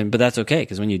 But that's okay,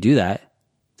 because when you do that,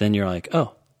 then you're like,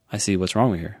 oh, I see what's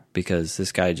wrong with here, because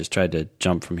this guy just tried to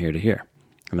jump from here to here,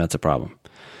 and that's a problem.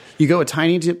 You go a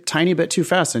tiny bit too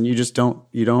fast, and you're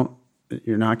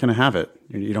not going to have it.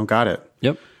 You don't got it.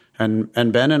 Yep.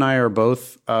 And Ben and I are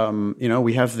both,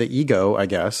 we have the ego, I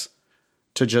guess,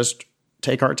 to just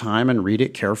take our time and read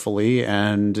it carefully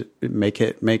and make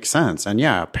it make sense. And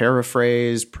yeah,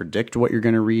 paraphrase, predict what you're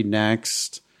going to read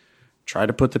next, try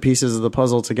to put the pieces of the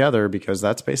puzzle together, because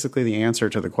that's basically the answer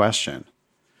to the question.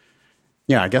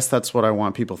 Yeah, I guess that's what I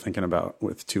want people thinking about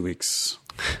with 2 weeks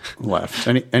left.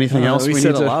 Anything else? We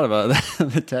said a lot about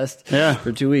the test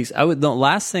for 2 weeks. The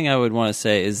last thing I would want to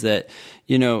say is that,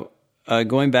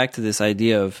 going back to this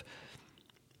idea of,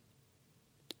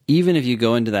 even if you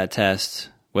go into that test,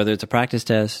 whether it's a practice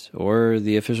test or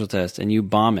the official test, and you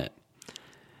bomb it,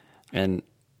 and,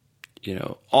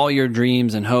 all your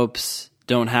dreams and hopes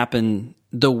don't happen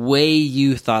the way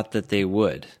you thought that they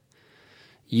would,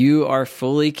 you are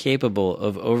fully capable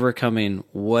of overcoming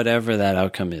whatever that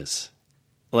outcome is.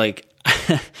 Like,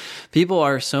 people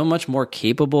are so much more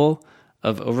capable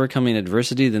of overcoming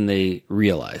adversity than they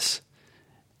realize.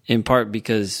 In part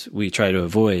because we try to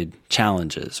avoid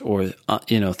challenges or,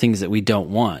 things that we don't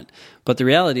want. But the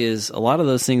reality is, a lot of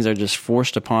those things are just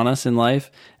forced upon us in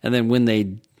life. And then when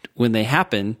they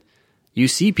happen, you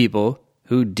see people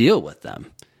who deal with them.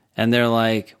 And they're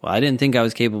like, well, I didn't think I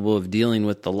was capable of dealing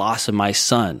with the loss of my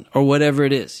son, or whatever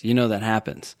it is, that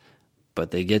happens.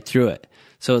 But they get through it.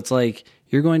 So it's like,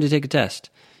 you're going to take a test.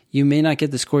 You may not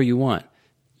get the score you want.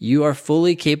 You are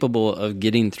fully capable of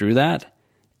getting through that,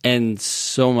 and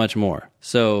so much more.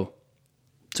 So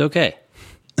it's okay.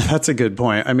 That's a good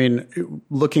point. I mean,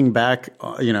 looking back,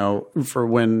 for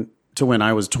when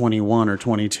I was 21 or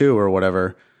 22 or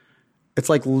whatever, it's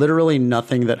like literally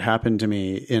nothing that happened to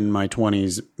me in my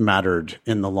 20s mattered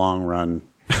in the long run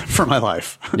for my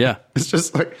life. Yeah. It's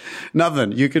just like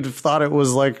nothing. You could have thought it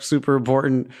was like super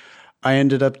important. I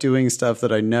ended up doing stuff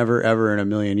that I never, ever in a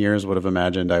million years would have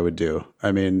imagined I would do.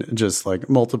 I mean, just like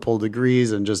multiple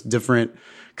degrees and just different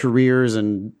careers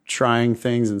and trying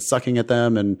things and sucking at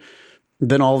them. And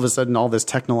then all of a sudden, all this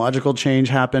technological change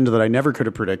happened that I never could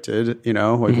have predicted.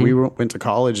 We went to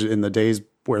college in the days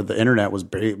where the internet was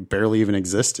barely even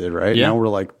existed, right? Yeah. Now we're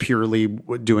like purely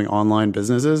doing online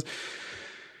businesses.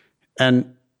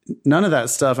 And none of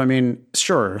that stuff. I mean,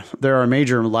 sure, there are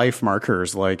major life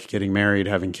markers like getting married,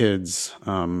 having kids,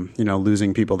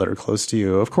 losing people that are close to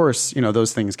you. Of course,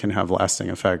 those things can have lasting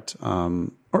effect,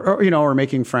 or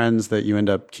making friends that you end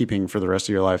up keeping for the rest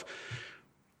of your life.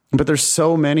 But there's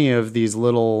so many of these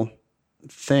little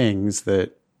things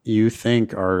that you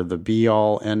think are the be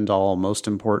all, end all, most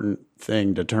important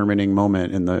thing, determining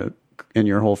moment in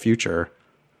your whole future.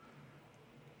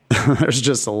 There's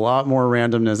just a lot more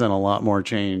randomness and a lot more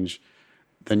change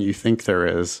than you think there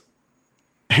is.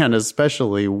 And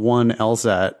especially one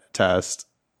LSAT test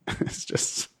it's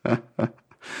just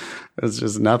it's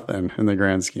just nothing in the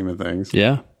grand scheme of things.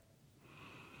 Yeah.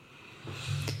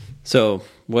 So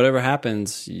whatever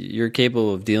happens, you're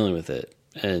capable of dealing with it,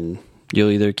 and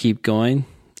you'll either keep going,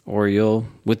 or you'll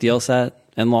with the LSAT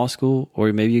and law school,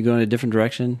 or maybe you go in a different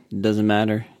direction. It doesn't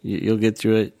matter. You'll get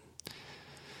through it.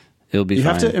 It'll be. You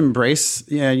fine. have to embrace.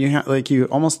 Yeah, you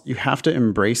have to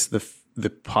embrace the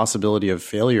possibility of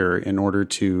failure in order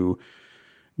to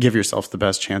give yourself the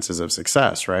best chances of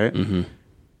success. Right. Mm-hmm.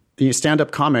 You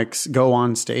stand-up comics go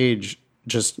on stage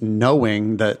just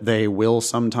knowing that they will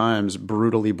sometimes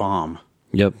brutally bomb.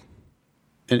 Yep.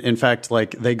 In fact,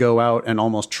 like they go out and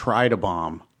almost try to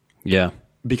bomb. Yeah.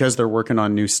 Because they're working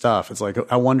on new stuff. It's like,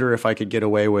 I wonder if I could get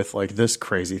away with like this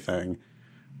crazy thing.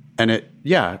 And it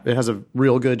has a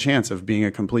real good chance of being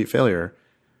a complete failure.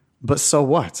 But so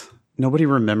what? Nobody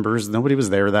remembers. Nobody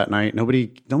was there that night. Nobody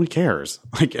cares.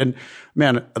 Like, and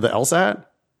man, the LSAT,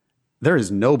 there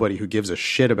is nobody who gives a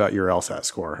shit about your LSAT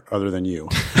score other than you.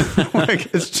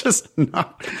 Like, it's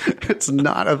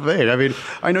not a thing. I mean,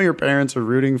 I know your parents are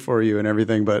rooting for you and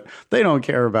everything, but they don't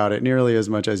care about it nearly as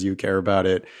much as you care about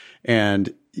it.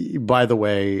 And by the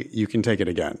way, you can take it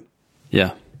again.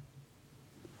 Yeah.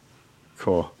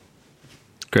 Cool.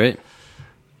 Great.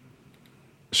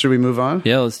 Should we move on?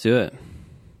 Yeah, let's do it.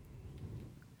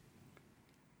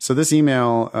 So this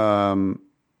email,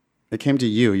 it came to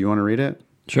you. You want to read it?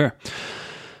 Sure.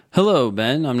 Hello,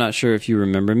 Ben. I'm not sure if you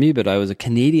remember me, but I was a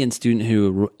Canadian student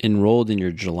who enrolled in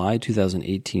your July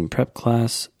 2018 prep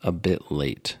class a bit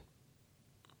late.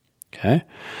 Okay.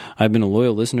 I've been a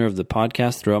loyal listener of the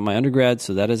podcast throughout my undergrad,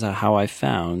 so that is how I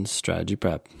found Strategy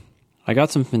Prep. I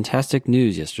got some fantastic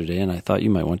news yesterday, and I thought you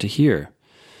might want to hear.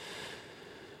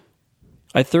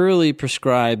 I thoroughly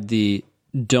prescribed the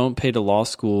don't pay for law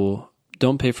school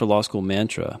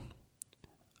mantra,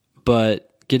 but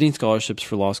getting scholarships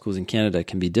for law schools in Canada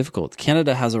can be difficult.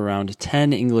 Canada has around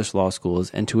 10 English law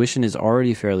schools, and tuition is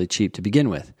already fairly cheap to begin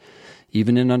with.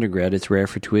 Even in undergrad, it's rare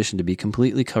for tuition to be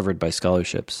completely covered by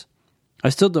scholarships. I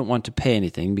still don't want to pay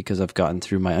anything because I've gotten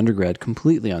through my undergrad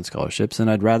completely on scholarships, and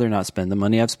I'd rather not spend the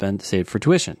money I've saved for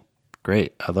tuition.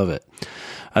 Great, I love it.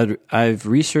 I've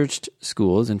researched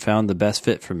schools and found the best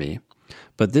fit for me,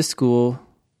 but this school...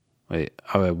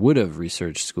 I would have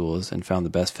researched schools and found the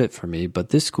best fit for me, but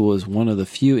this school is one of the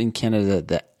few in Canada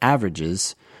that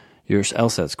averages your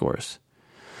LSAT scores.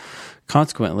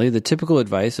 Consequently, the typical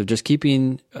advice of just keep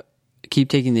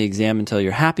taking the exam until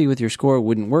you're happy with your score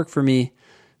wouldn't work for me,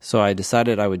 so I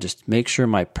decided I would just make sure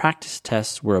my practice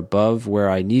tests were above where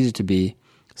I needed to be,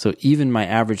 so even my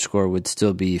average score would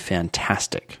still be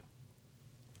fantastic.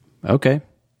 Okay.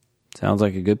 Sounds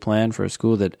like a good plan for a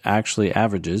school that actually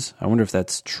averages. I wonder if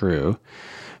that's true.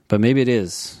 But maybe it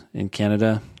is. In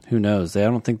Canada, who knows? I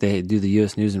don't think they do the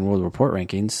U.S. News and World Report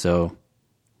rankings, so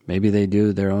maybe they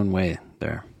do their own way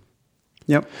there.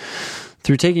 Yep.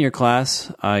 Through taking your class,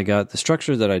 I got the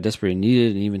structure that I desperately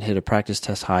needed and even hit a practice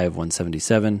test high of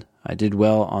 177. I did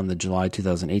well on the July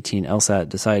 2018 LSAT,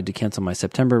 decided to cancel my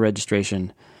September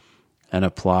registration, and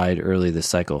applied early this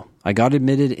cycle. I got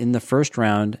admitted in the first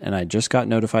round, and I just got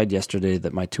notified yesterday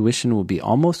that my tuition will be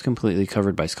almost completely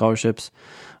covered by scholarships.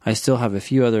 I still have a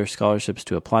few other scholarships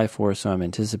to apply for, so I'm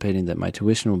anticipating that my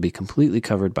tuition will be completely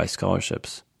covered by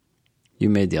scholarships. You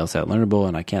made the LSAT learnable,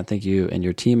 and I can't thank you and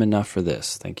your team enough for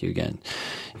this. Thank you again.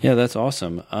 Yeah, that's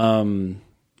awesome.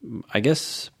 I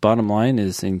guess bottom line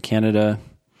is in Canada,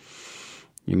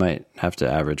 you might have to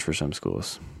average for some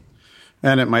schools.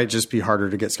 And it might just be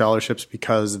harder to get scholarships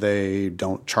because they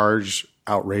don't charge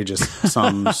outrageous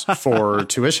sums for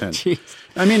tuition. Jeez.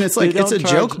 I mean, it's like, it's a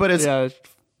joke, but it's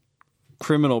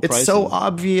criminal prices. It's so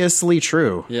obviously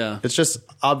true. Yeah. It's just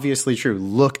obviously true.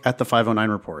 Look at the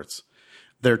 509 reports.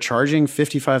 They're charging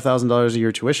 $55,000 a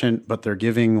year tuition, but they're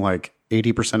giving like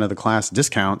 80% of the class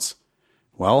discounts.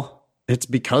 Well, it's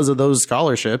because of those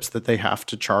scholarships that they have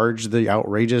to charge the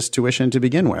outrageous tuition to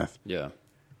begin with. Yeah.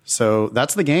 So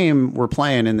that's the game we're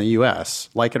playing in the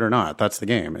U.S. Like it or not, that's the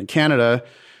game. And Canada,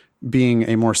 being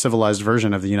a more civilized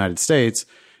version of the United States,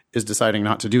 is deciding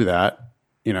not to do that.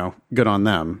 You know, good on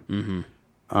them.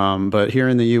 Mm-hmm. But here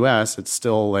in the U.S., it's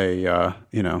still a,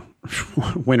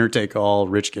 winner take all,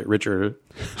 rich get richer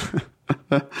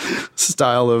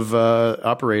style of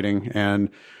operating. And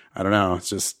I don't know, it's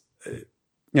just...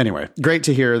 Anyway, great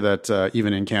to hear that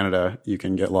even in Canada, you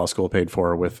can get law school paid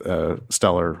for with a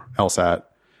stellar LSAT.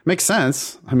 Makes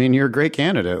sense. I mean, you're a great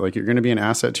candidate. Like, you're going to be an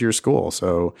asset to your school.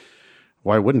 So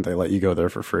why wouldn't they let you go there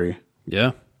for free?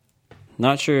 Yeah.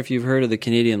 Not sure if you've heard of the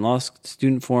Canadian Law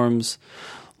Student Forums,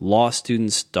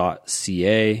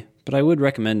 lawstudents.ca, but I would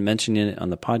recommend mentioning it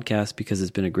on the podcast because it's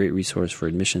been a great resource for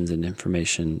admissions and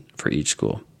information for each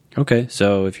school. Okay,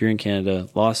 so if you're in Canada,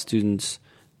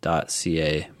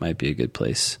 lawstudents.ca might be a good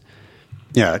place.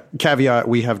 Yeah, caveat,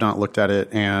 we have not looked at it,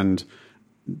 and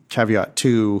caveat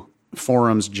two,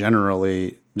 forums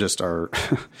generally just are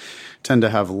tend to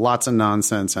have lots of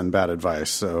nonsense and bad advice.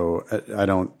 So I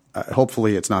don't.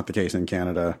 Hopefully, it's not the case in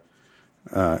Canada.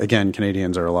 Again,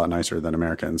 Canadians are a lot nicer than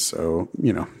Americans, so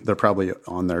they're probably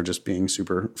on there just being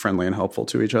super friendly and helpful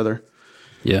to each other.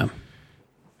 Yeah.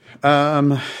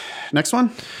 Next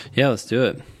one. Yeah, let's do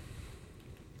it.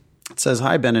 It says,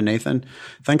 "Hi, Ben and Nathan.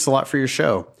 Thanks a lot for your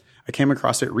show. I came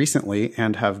across it recently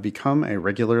and have become a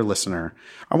regular listener.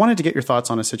 I wanted to get your thoughts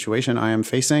on a situation I am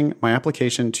facing. My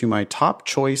application to my top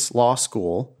choice law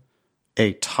school,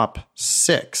 a top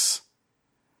 6."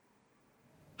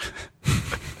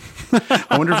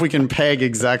 I wonder if we can peg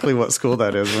exactly what school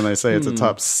that is when they say it's a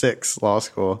top 6 law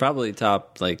school. Probably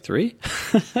top 3.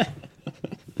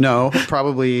 No,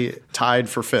 probably tied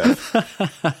for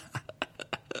 5th.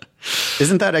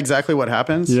 Isn't that exactly what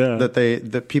happens? Yeah. That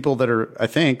the people that are, I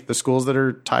think, the schools that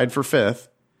are tied for 5th,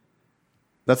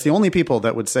 that's the only people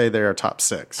that would say they are top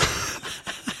 6.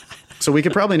 So we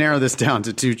could probably narrow this down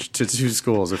to two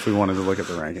schools if we wanted to look at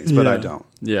the rankings, but I don't.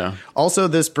 Yeah. Also,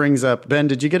 this brings up, Ben,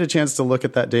 did you get a chance to look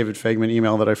at that David Fagman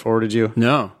email that I forwarded you?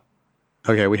 No.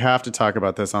 Okay, we have to talk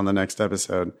about this on the next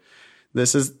episode.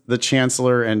 This is the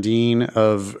chancellor and dean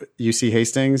of UC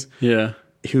Hastings. Yeah.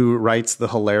 Who writes the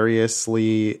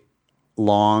hilariously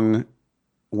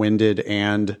long-winded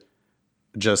and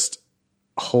just,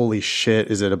 holy shit,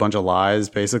 is it a bunch of lies,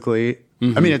 basically?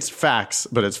 Mm-hmm. I mean, it's facts,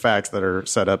 but it's facts that are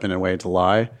set up in a way to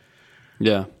lie.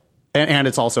 Yeah. And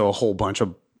it's also a whole bunch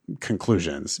of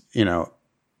conclusions,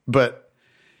 But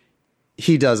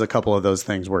he does a couple of those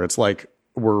things where it's like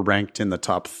we're ranked in the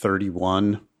top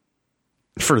 31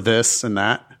 for this and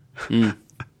that. Mm.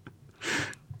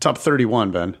 Top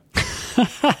 31, Ben.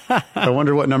 I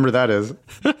wonder what number that is.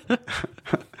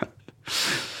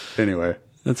 Anyway.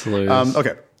 That's hilarious.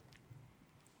 Okay.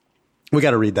 We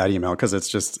got to read that email because it's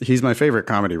just, he's my favorite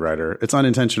comedy writer. It's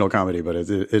unintentional comedy, but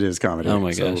it is comedy. Oh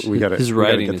my gosh. His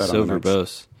writing is so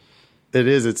verbose. It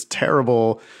is. It's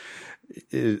terrible.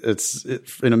 It's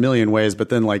in a million ways, but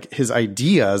then like his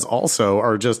ideas also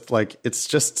are just like, it's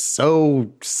just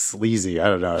so sleazy. I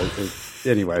don't know.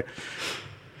 Anyway.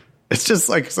 It's just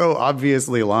like so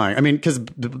obviously lying. I mean, because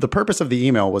the purpose of the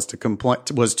email was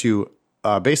to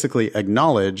basically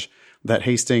acknowledge that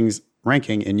Hastings'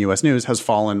 ranking in U.S. News has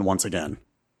fallen once again.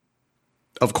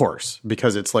 Of course,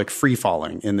 because it's like free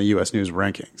falling in the U.S. News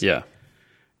rankings. Yeah,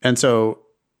 and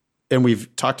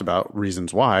we've talked about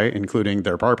reasons why, including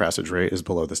their bar passage rate is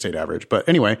below the state average. But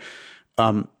anyway,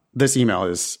 this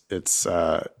email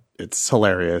it's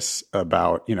hilarious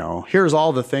about, here's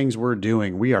all the things we're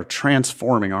doing. We are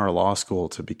transforming our law school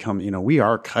to become, we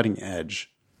are cutting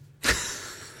edge.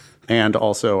 And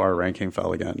also our ranking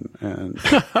fell again. And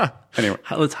anyway.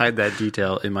 Let's hide that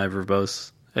detail in my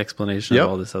verbose explanation of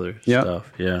all this other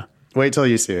stuff. Yeah. Wait till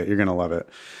you see it. You're going to love it.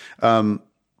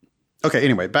 Okay.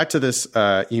 Anyway, back to this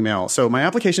email. So my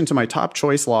application to my top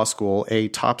choice law school, a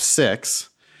top 6,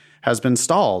 has been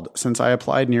stalled since I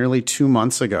applied nearly 2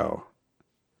 months ago.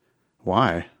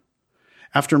 Why?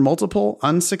 After multiple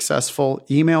unsuccessful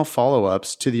email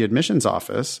follow-ups to the admissions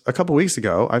office a couple weeks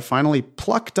ago, I finally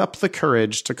plucked up the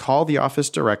courage to call the office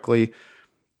directly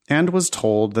and was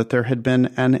told that there had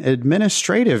been an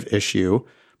administrative issue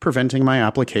preventing my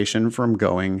application from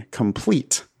going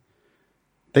complete.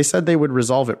 They said they would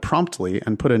resolve it promptly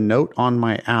and put a note on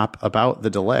my app about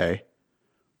the delay.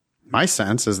 My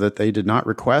sense is that they did not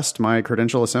request my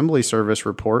Credential Assembly Service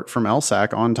report from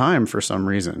LSAC on time for some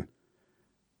reason.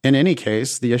 In any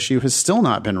case, the issue has still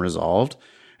not been resolved,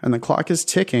 and the clock is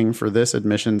ticking for this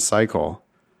admissions cycle.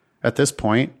 At this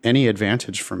point, any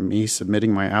advantage from me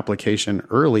submitting my application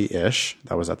early-ish,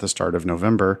 that was at the start of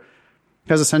November,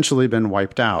 has essentially been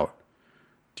wiped out.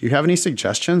 Do you have any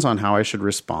suggestions on how I should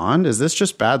respond? Is this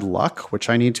just bad luck,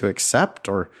 which I need to accept,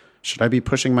 or should I be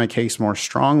pushing my case more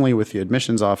strongly with the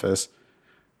admissions office?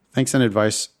 Thanks in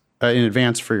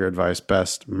advance for your advice.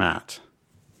 Best, Matt.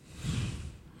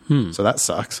 So that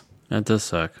sucks. That does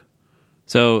suck.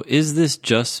 So is this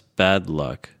just bad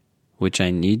luck, which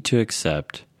I need to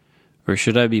accept, or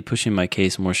should I be pushing my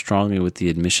case more strongly with the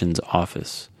admissions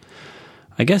office?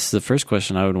 I guess the first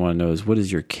question I would want to know is, what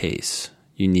is your case?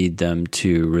 You need them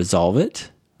to resolve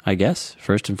it, I guess,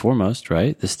 first and foremost,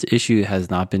 right? This issue has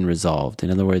not been resolved.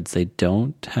 In other words, they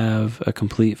don't have a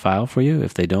complete file for you.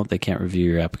 If they don't, they can't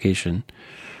review your application.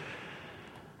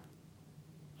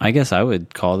 I guess I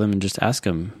would call them and just ask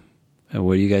them,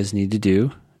 what do you guys need to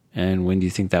do? And when do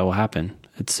you think that will happen?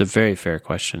 It's a very fair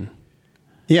question.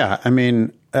 Yeah. I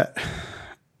mean,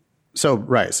 So,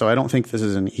 right. So I don't think this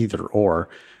is an either or.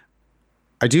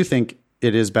 I do think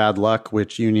it is bad luck,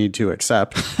 which you need to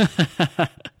accept.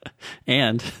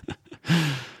 And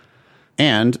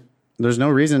there's no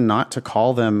reason not to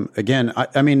call them again.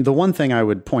 I mean, the one thing I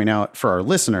would point out for our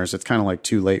listeners, it's kind of like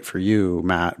too late for you,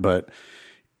 Matt, but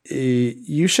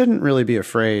you shouldn't really be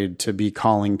afraid to be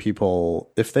calling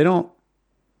people if they don't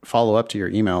follow up to your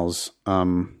emails.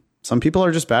 Some people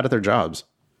are just bad at their jobs.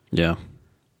 Yeah.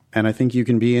 And I think you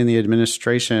can be in the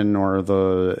administration or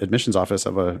the admissions office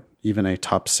of even a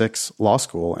top 6 law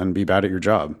school and be bad at your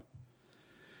job.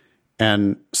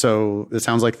 And so it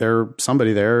sounds like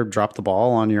somebody there dropped the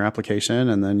ball on your application,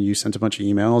 and then you sent a bunch of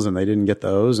emails and they didn't get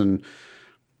those. And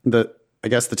I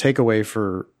guess the takeaway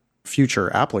for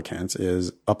future applicants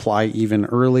is apply even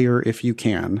earlier if you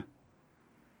can.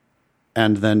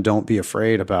 And then don't be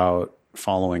afraid about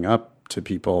following up to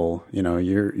people. You know,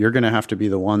 you're going to have to be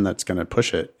the one that's going to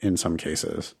push it in some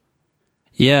cases.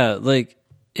 Yeah. Like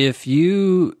if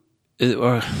you,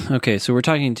 okay, so we're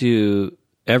talking to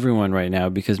everyone right now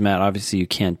because Matt, obviously you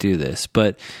can't do this,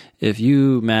 but if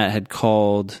you, Matt, had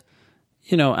called,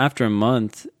 after a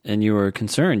month and you were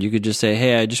concerned, you could just say,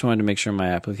 hey, I just wanted to make sure my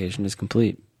application is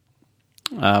complete.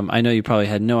 I know you probably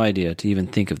had no idea to even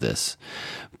think of this,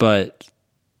 but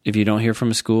if you don't hear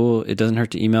from a school, it doesn't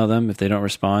hurt to email them. If they don't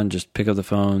respond, just pick up the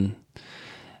phone.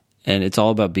 And it's all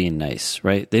about being nice,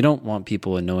 right? They don't want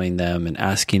people annoying them and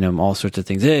asking them all sorts of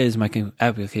things. Hey, is my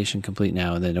application complete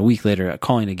now? And then a week later,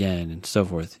 calling again and so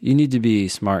forth. You need to be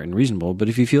smart and reasonable. But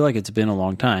if you feel like it's been a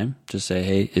long time, just say,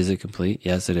 hey, is it complete?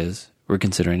 Yes, it is. We're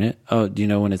considering it. Oh, do you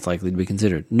know when it's likely to be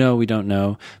considered? No, we don't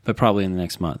know, but probably in the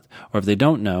next month. Or if they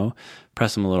don't know,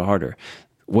 press them a little harder.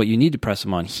 What you need to press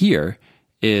them on here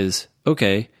is,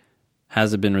 okay,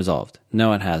 has it been resolved?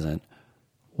 No, it hasn't.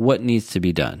 What needs to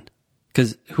be done?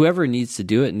 Because whoever needs to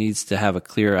do it needs to have a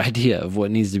clear idea of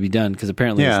what needs to be done, because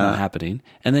apparently it's not happening.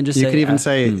 And then you could even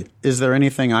say, is there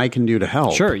anything I can do to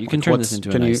help? Sure, you can turn this into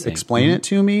a nice thing. Can you explain it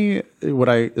to me?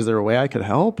 Is there a way I could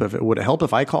help? Would it help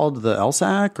if I called the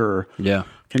LSAC? Or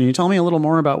can you tell me a little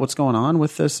more about what's going on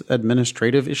with this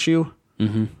administrative issue?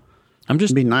 Mm-hmm.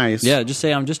 It'd be nice. Yeah, just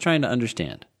say, I'm just trying to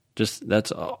understand. Just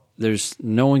that's all. There's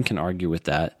no one can argue with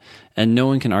that, and no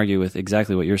one can argue with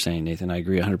exactly what you're saying, Nathan. I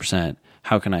agree 100%.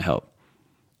 How can I help?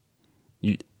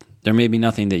 There may be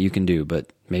nothing that you can do,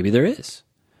 but maybe there is.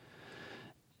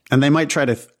 And they might try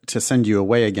to send you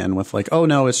away again with like, oh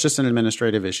no, it's just an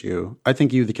administrative issue. I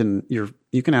think you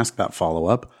can ask that follow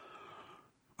up.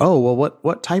 Oh well,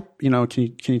 what type?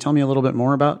 Can you tell me a little bit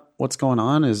more about what's going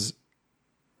on?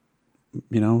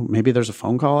 Maybe there's a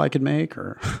phone call I could make,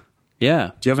 or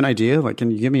yeah. Do you have an idea? Like, can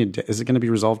you give me is it going to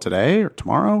be resolved today or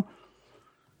tomorrow?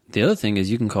 The other thing is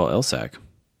you can call LSAC,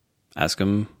 ask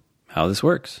them how this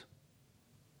works.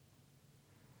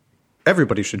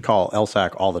 Everybody should call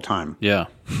LSAC all the time. Yeah.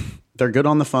 They're good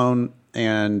on the phone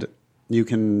and you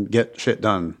can get shit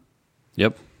done.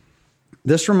 Yep.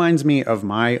 This reminds me of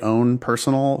my own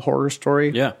personal horror story.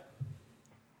 Yeah.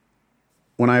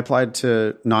 When I applied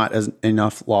to not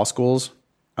enough law schools,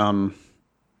 and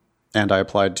I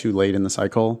applied too late in the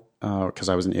cycle because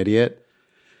I was an idiot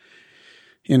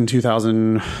in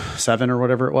 2007 or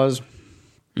whatever it was.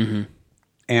 Mm-hmm.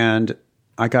 And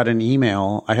I got an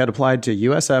email. I had applied to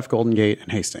USF, Golden Gate,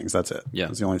 and Hastings. That's it. Yeah.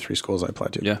 That's the only 3 schools I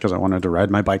applied to. Yeah. Because I wanted to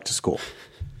ride my bike to school.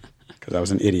 Because I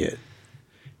was an idiot.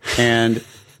 And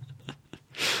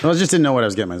I just didn't know what I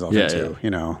was getting myself into.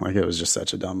 Yeah. It was just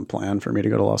such a dumb plan for me to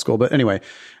go to law school. But anyway,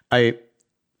 I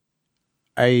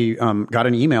got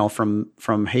an email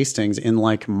from Hastings in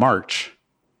like March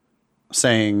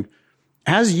saying,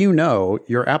 as you know,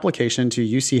 your application to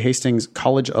UC Hastings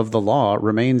College of the Law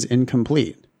remains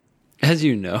incomplete. As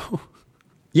you know.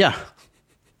 Yeah.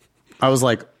 I was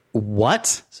like,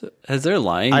 what? So has their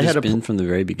lying been from the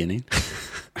very beginning?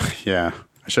 Yeah.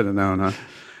 I should have known, huh?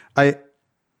 I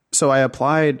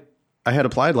had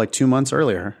applied like 2 months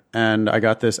earlier, and I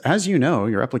got this, as you know,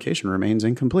 your application remains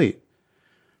incomplete.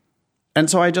 And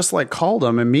so I just like called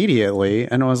them immediately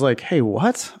and I was like, hey,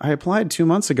 what? I applied 2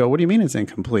 months ago. What do you mean it's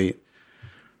incomplete?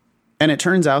 And it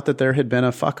turns out that there had been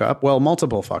a fuck up. Well,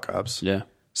 multiple fuck ups. Yeah.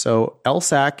 So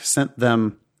LSAC sent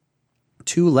them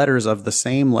 2 letters of the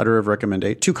same letter of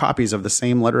recommendation, 2 copies of the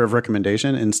same letter of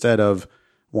recommendation instead of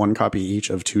 1 copy each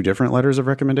of 2 different letters of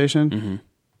recommendation.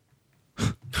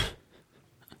 Mm-hmm.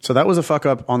 So that was a fuck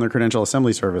up on the Credential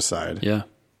Assembly Service side. Yeah.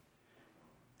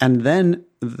 And then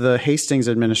the Hastings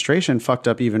administration fucked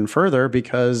up even further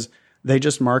because they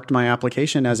just marked my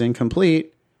application as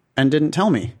incomplete and didn't tell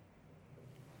me.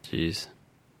 Jeez.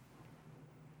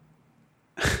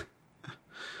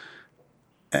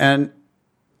 And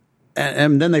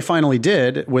And then they finally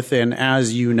did within,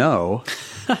 as you know.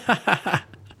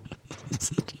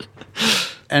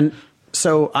 And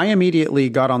so I immediately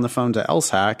got on the phone to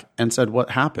LSAC and said,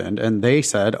 what happened? And they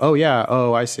said, oh, yeah.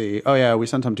 Oh, I see. Oh, yeah. We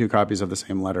sent them 2 copies of the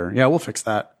same letter. Yeah, we'll fix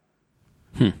that.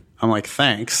 I'm like,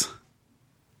 thanks.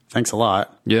 Thanks a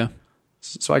lot. Yeah.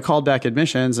 So I called back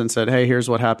admissions and said, hey, here's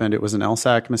what happened. It was an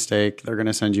LSAC mistake. They're going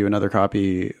to send you another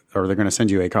copy, or they're going to send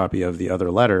you a copy of the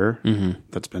other letter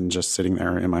that's been just sitting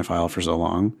there in my file for so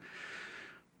long.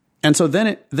 And so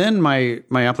then my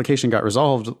application got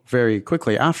resolved very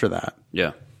quickly after that.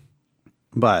 Yeah.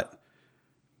 But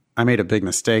I made a big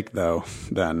mistake, though,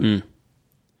 then,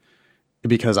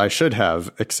 because I should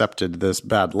have accepted this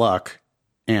bad luck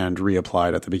and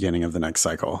reapplied at the beginning of the next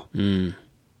cycle. And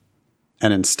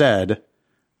instead,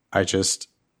 I just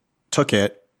took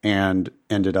it and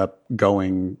ended up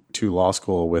going to law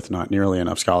school with not nearly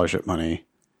enough scholarship money.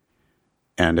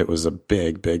 And it was a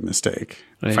big, big mistake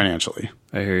financially.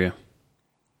 I hear you.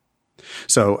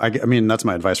 So, I mean, that's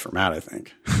my advice for Matt, I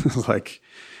think. Like,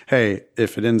 hey,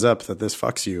 if it ends up that this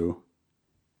fucks you,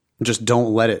 just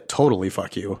don't let it totally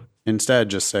fuck you. Instead,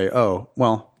 just say, oh,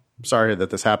 well, sorry that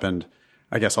this happened.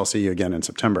 I guess I'll see you again in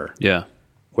September. Yeah.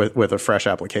 With a fresh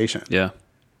application. Yeah.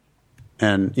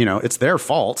 And, you know, it's their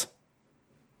fault.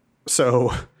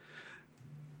 So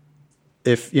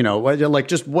if, you know, like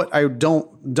just what I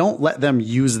don't let them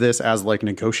use this as like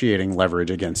negotiating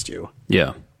leverage against you.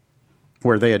 Yeah.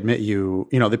 Where they admit you,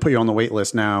 you know, they put you on the wait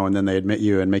list now and then they admit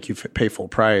you and make you pay full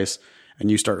price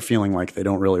and you start feeling like they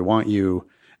don't really want you,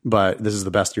 but this is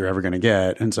the best you're ever going to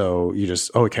get. And so you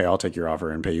just, oh, okay, I'll take your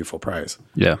offer and pay you full price.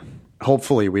 Yeah.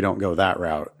 Hopefully we don't go that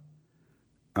route.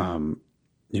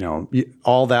 You know,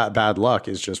 all that bad luck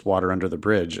is just water under the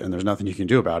bridge and there's nothing you can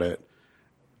do about it.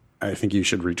 I think you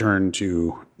should return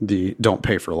to the don't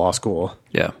pay for law school.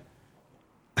 Yeah.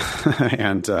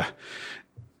 and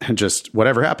just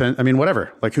whatever happened. I mean,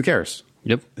 whatever, like who cares?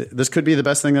 Yep. This could be the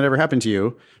best thing that ever happened to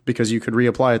you because you could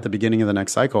reapply at the beginning of the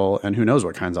next cycle and who knows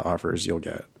what kinds of offers you'll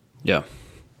get. Yeah.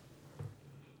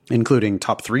 Including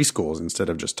top 3 schools instead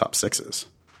of just top 6s.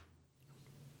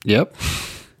 Yep.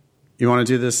 You want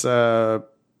to do this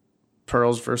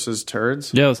pearls versus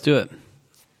turds? Yeah, let's do it.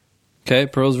 Okay,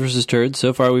 pearls versus turds.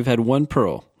 So far, we've had 1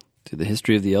 pearl through the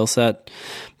history of the LSAT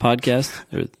podcast,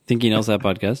 or Thinking LSAT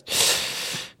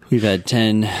podcast. We've had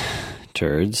 10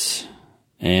 turds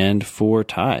and 4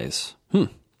 ties.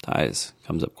 Ties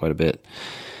comes up quite a bit.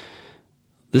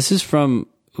 This is from,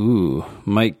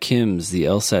 Mike Kim's The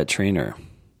LSAT Trainer.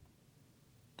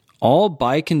 All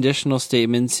biconditional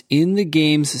statements in the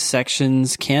game's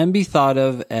sections can be thought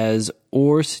of as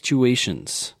or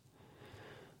situations.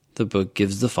 The book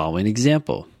gives the following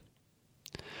example.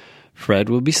 Fred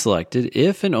will be selected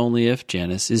if and only if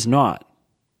Janice is not.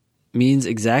 Means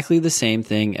exactly the same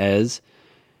thing as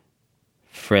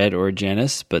Fred or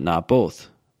Janice, but not both,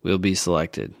 will be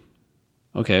selected.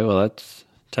 Okay, well, that's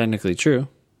technically true.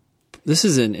 This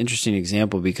is an interesting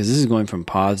example because this is going from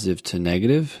positive to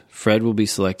negative. Fred will be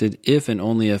selected if and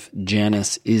only if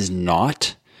Janice is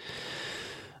not.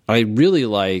 I really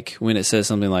like when it says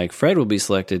something like Fred will be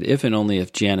selected if and only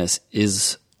if Janice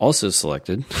is also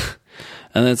selected.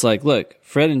 And then it's like, look,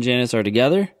 Fred and Janice are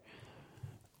together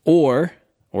or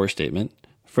statement,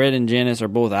 Fred and Janice are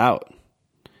both out.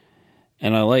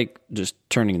 And I like just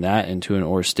turning that into an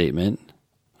or statement.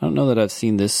 I don't know that I've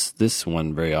seen this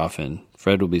one very often.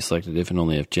 Fred will be selected if and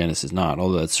only if Janice is not,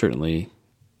 although that's certainly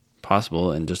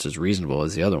possible and just as reasonable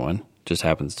as the other one. Just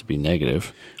happens to be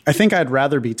negative. I think I'd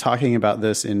rather be talking about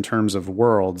this in terms of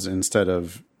worlds instead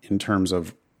of in terms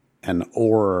of an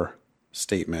or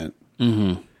statement.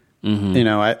 Mm-hmm. Mm-hmm. You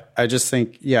know, I just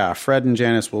think, yeah, Fred and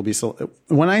Janice will be...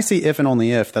 When I see if and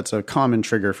only if, that's a common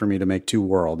trigger for me to make 2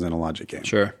 worlds in a logic game.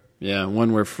 Sure. Yeah,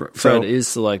 one where Fred is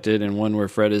selected and one where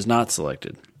Fred is not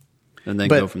selected. And then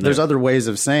go from there. There's other ways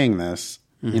of saying this.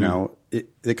 Mm-hmm. You know,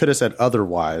 it could have said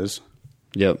otherwise.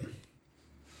 Yep.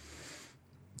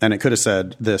 And it could have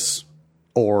said this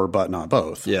or but not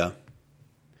both. Yeah.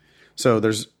 So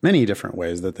there's many different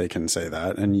ways that they can say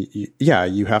that. And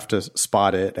you have to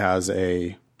spot it as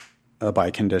a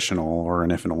biconditional or an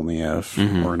if and only if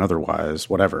or an otherwise,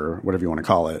 whatever you want to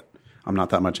call it. I'm not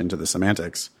that much into the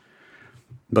semantics.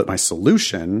 But my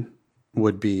solution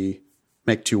would be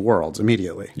make 2 worlds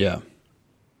immediately. Yeah.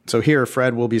 So here,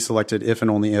 Fred will be selected if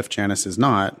and only if Janice is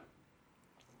not.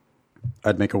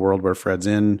 I'd make a world where Fred's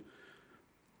in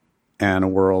and a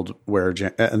world where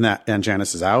and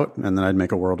Janice is out. And then I'd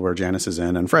make a world where Janice is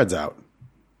in and Fred's out.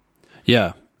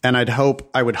 Yeah. And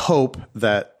I would hope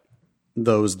that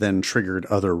those then triggered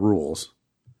other rules.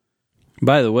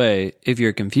 By the way, if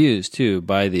you're confused too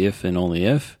by the if and only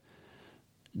if,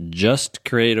 just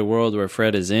create a world where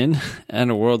Fred is in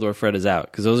and a world where Fred is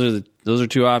out, because those are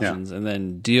two options, and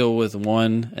then deal with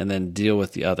one and then deal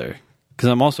with the other. Because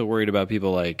I'm also worried about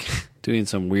people like doing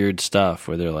some weird stuff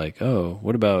where they're like, oh,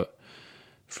 what about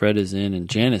Fred is in and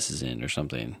Janice is in or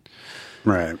something.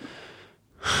 Right.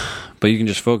 But you can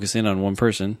just focus in on one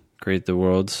person, create the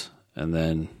worlds, and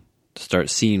then start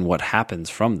seeing what happens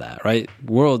from that, right?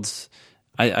 Worlds,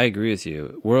 I agree with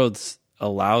you. Worlds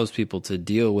allows people to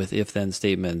deal with if-then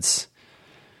statements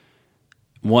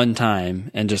one time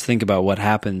and just think about what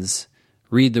happens,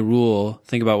 read the rule,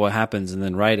 think about what happens, and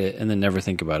then write it, and then never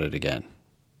think about it again.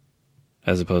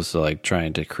 As opposed to like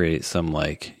trying to create some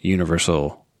like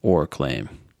universal or claim.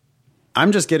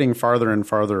 I'm just getting farther and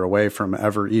farther away from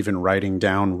ever even writing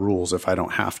down rules if I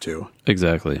don't have to.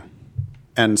 Exactly.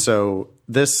 And so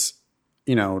this,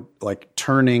 like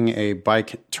turning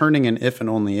an if and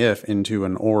only if into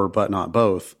an or but not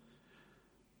both.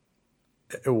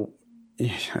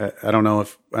 I don't know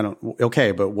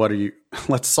okay, but what are you,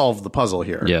 let's solve the puzzle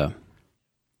here. Yeah.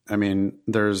 I mean,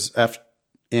 there's F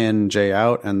in, J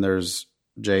out, and there's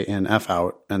J in, F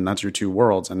out, and that's your two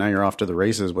worlds. And now you're off to the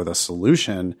races with a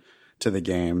solution to the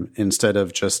game instead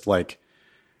of just like,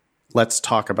 let's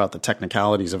talk about the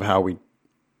technicalities of how we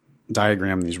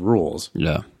diagram these rules.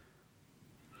 Yeah.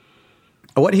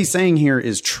 What he's saying here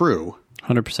is true.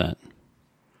 100%.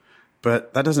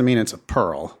 But that doesn't mean it's a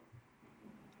pearl.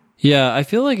 Yeah, I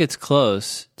feel like it's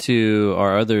close to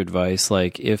our other advice.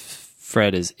 Like if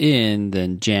Fred is in,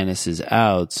 then Janice is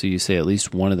out. So you say at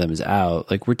least one of them is out.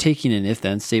 Like we're taking an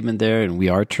if-then statement there and we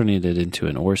are turning it into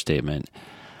an or statement.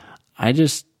 I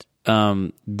just,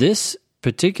 this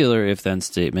particular if-then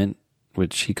statement,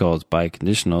 which he calls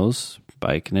biconditionals,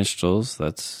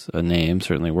 that's a name,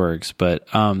 certainly works. But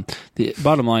the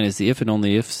bottom line is the if and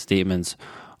only if statements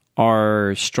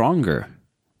are stronger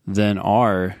than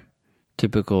our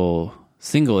typical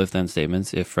single if-then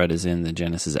statements. If Fred is in, then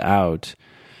Janice is out.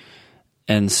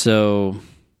 And so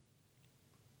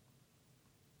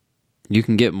you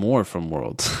can get more from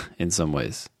worlds in some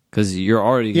ways. Because you're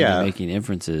already going to be making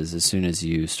inferences as soon as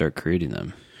you start creating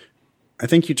them. I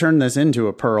think you turn this into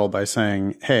a pearl by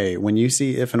saying, hey, when you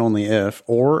see if and only if,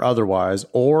 or otherwise,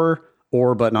 or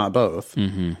but not both,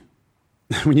 when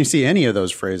you see any of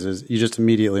those phrases, you just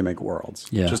immediately make worlds.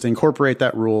 Yeah. Just incorporate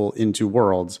that rule into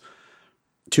worlds.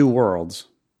 Two worlds.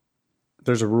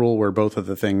 There's a rule where both of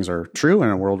the things are true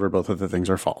and a world where both of the things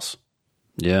are false.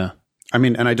 Yeah. I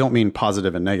mean, and I don't mean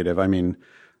positive and negative. I mean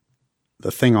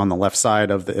the thing on the left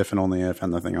side of the if and only if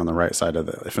and the thing on the right side of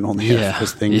the if and only if.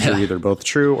 Because things are either both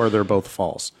true or they're both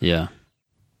false. Yeah.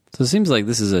 So it seems like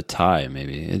this is a tie,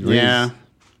 maybe.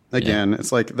 Again,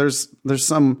 it's like there's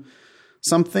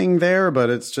something there, but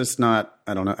it's just not,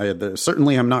 I don't know.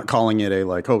 Certainly I'm not calling it a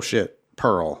like, oh shit,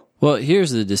 pearl. Well, here's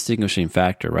the distinguishing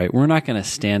factor, right? We're not going to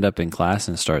stand up in class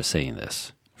and start saying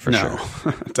this. For sure.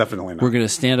 Definitely not. We're going to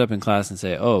stand up in class and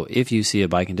say, oh, if you see a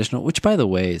biconditional, which by the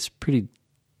way is pretty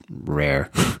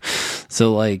rare.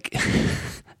 So like,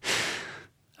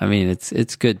 I mean,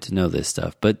 it's good to know this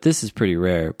stuff, but this is pretty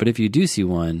rare. But if you do see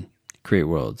one, create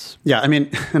worlds. Yeah. I mean,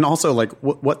 and also like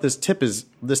what this tip is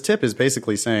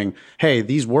basically saying, hey,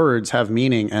 these words have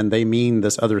meaning and they mean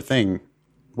this other thing,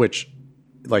 which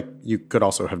like you could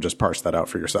also have just parsed that out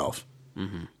for yourself.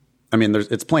 Mm-hmm. I mean,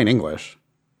 it's plain English.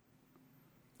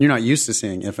 You're not used to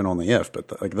seeing if and only if, but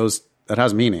that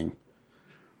has meaning.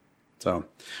 So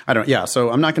so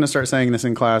I'm not going to start saying this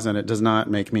in class, and it does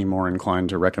not make me more inclined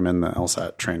to recommend the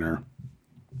LSAT trainer.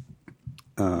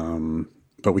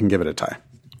 But we can give it a try.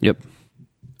 Yep.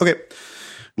 Okay.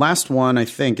 Last one, I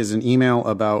think, is an email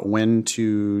about when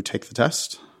to take the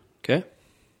test. Okay.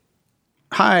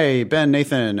 Hi, Ben,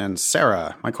 Nathan, and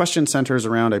Sarah. My question centers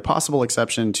around a possible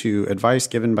exception to advice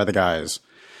given by the guys.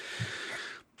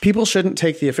 People shouldn't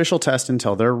take the official test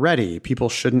until they're ready. People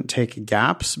shouldn't take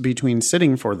gaps between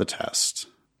sitting for the test.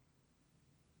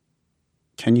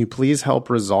 Can you please help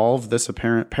resolve this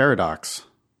apparent paradox?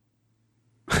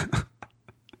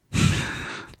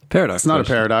 Paradox. It's not a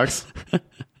paradox.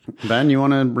 Ben, you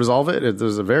want to resolve it?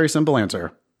 There's a very simple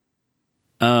answer.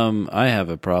 I have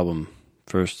a problem.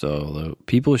 First, though,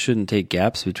 people shouldn't take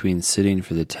gaps between sitting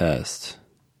for the test.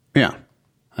 Yeah.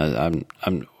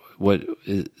 What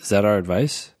is that our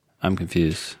advice? I'm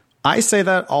confused. I say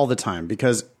that all the time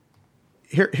because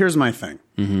here's my thing.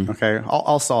 Mm-hmm. Okay,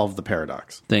 I'll solve the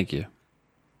paradox. Thank you.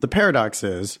 The paradox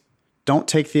is don't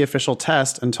take the official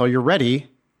test until you're ready.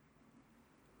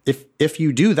 If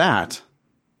you do that,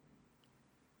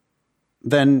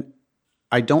 then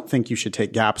I don't think you should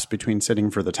take gaps between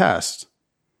sitting for the test.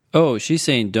 Oh, she's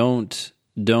saying don't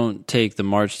take the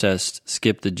March test,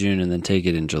 skip the June, and then take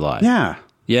it in July. Yeah.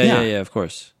 Yeah, of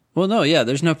course. Well, no, yeah,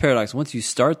 there's no paradox. Once you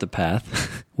start the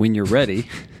path, when you're ready,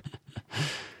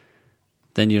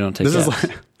 then you don't take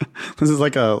This is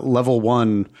like a level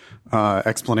 1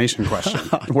 explanation question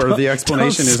where the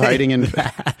explanation is hiding in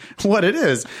what it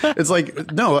is. It's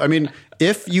like, no, I mean,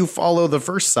 if you follow the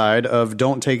first side of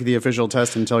don't take the official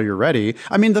test until you're ready.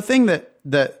 I mean, the thing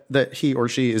that he or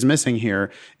she is missing here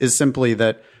is simply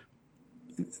that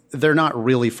they're not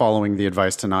really following the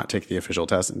advice to not take the official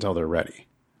test until they're ready.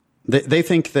 They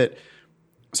think that.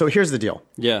 So here's the deal.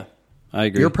 Yeah, I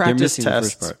agree. Your practice They're missing the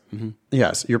tests, first part. Mm-hmm.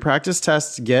 yes, your practice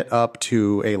tests get up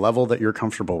to a level that you're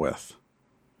comfortable with,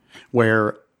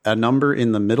 where a number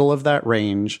in the middle of that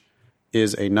range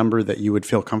is a number that you would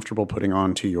feel comfortable putting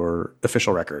onto your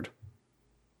official record.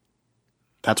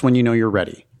 That's when you know you're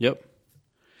ready. Yep.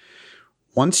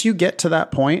 Once you get to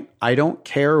that point, I don't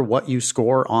care what you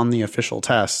score on the official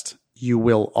test. You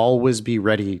will always be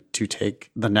ready to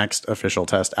take the next official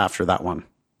test after that one.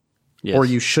 Yes. Or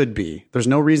you should be. There's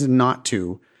no reason not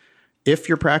to. If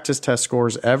your practice test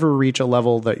scores ever reach a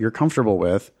level that you're comfortable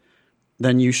with,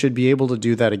 then you should be able to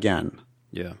do that again.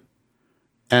 Yeah.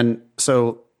 And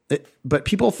so, but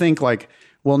people think like,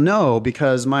 well, no,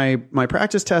 because my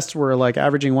practice tests were like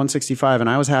averaging 165 and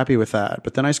I was happy with that.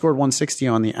 But then I scored 160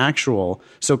 on the actual.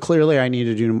 So clearly I need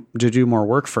to do more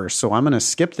work first. So I'm going to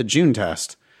skip the June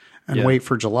test and wait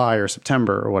for July or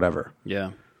September or whatever.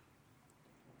 Yeah.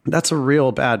 That's a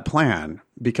real bad plan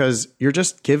because you're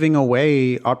just giving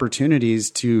away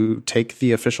opportunities to take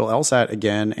the official LSAT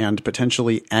again and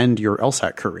potentially end your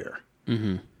LSAT career.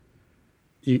 Mm-hmm.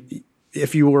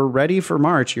 If you were ready for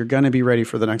March, you're going to be ready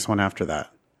for the next one after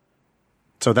that.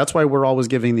 So that's why we're always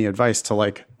giving the advice to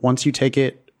like, once you take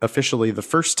it officially the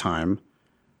first time,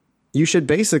 you should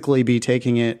basically be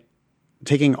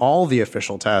taking all the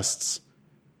official tests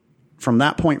from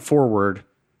that point forward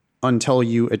until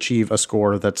you achieve a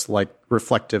score that's like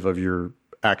reflective of your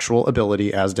actual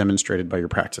ability as demonstrated by your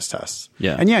practice tests.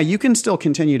 Yeah. And yeah, you can still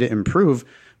continue to improve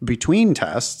between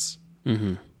tests,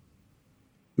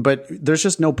 but there's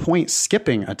just no point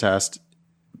skipping a test.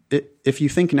 If you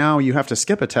think now you have to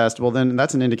skip a test, well, then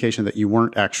that's an indication that you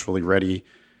weren't actually ready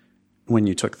when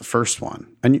you took the first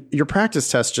one. And your practice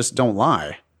tests just don't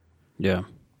lie. Yeah.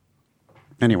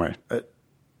 Anyway, I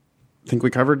think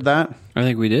we covered that. I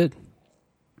think we did.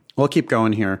 We'll keep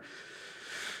going here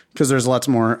because there's lots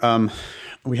more.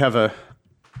 We have a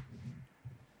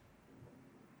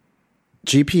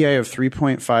GPA of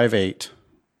 3.58,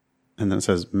 and then it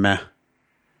says meh.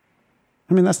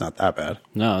 I mean, that's not that bad.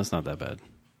 No, it's not that bad.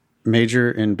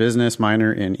 Major in business,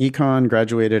 minor in econ,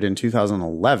 graduated in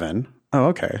 2011. Oh,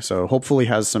 okay. So hopefully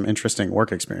has some interesting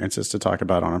work experiences to talk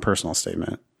about on a personal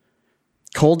statement.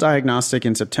 Cold diagnostic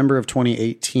in September of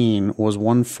 2018 was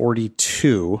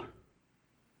 142.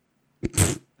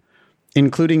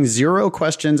 Including 0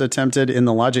 questions attempted in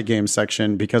the logic game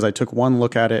section because I took one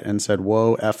look at it and said,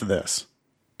 whoa, F this.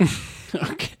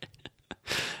 Okay.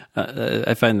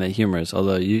 I find that humorous,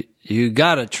 although you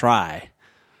got to try.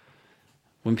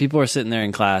 When people are sitting there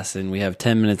in class and we have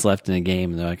 10 minutes left in a game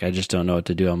and they're like, I just don't know what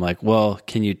to do. I'm like, well,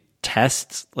 can you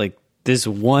test like this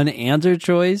one answer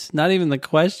choice? Not even the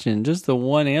question, just the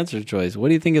one answer choice. What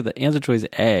do you think of the answer choice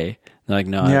A? They're like,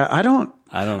 no. Yeah, I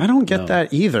don't get know.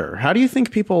 that either. How do you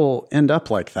think people end up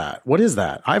like that? What is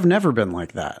that? I've never been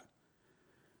like that.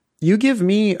 You give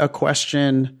me a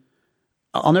question.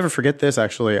 I'll never forget this,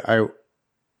 actually. I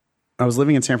was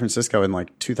living in San Francisco in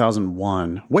like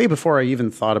 2001, way before I even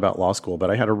thought about law school,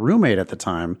 but I had a roommate at the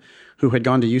time who had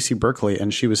gone to UC Berkeley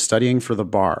and she was studying for the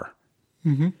bar.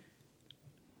 Mm-hmm.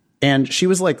 And she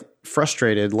was like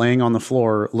frustrated laying on the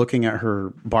floor looking at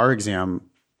her bar exam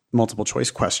multiple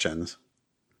choice questions.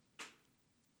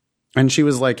 And she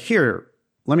was like, here,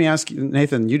 let me ask you,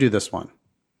 Nathan, you do this one.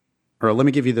 Or let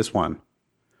me give you this one.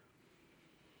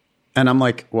 And I'm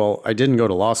like, well, I didn't go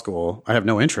to law school. I have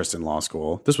no interest in law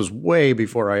school. This was way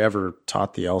before I ever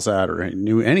taught the LSAT or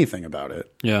knew anything about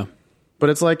it. Yeah. But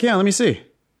it's like, yeah, let me see.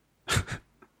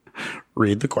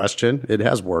 Read the question. It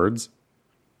has words.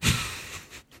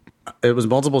 It was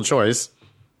multiple choice.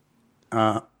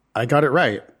 I got it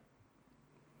right.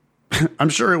 I'm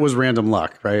sure it was random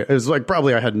luck, right? It was like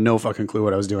probably I had no fucking clue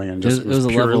what I was doing, and just it was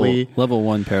purely a level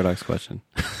 1 paradox question.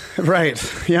 Right.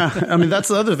 Yeah. I mean, that's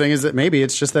the other thing is that maybe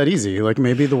it's just that easy. Like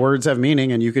maybe the words have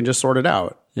meaning and you can just sort it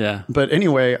out. Yeah. But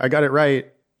anyway, I got it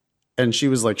right, and she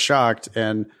was like shocked,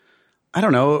 and I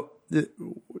don't know,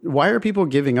 why are people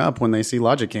giving up when they see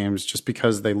logic games just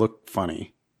because they look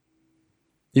funny?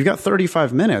 You've got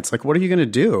 35 minutes. Like, what are you going to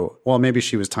do? Well, maybe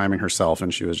she was timing herself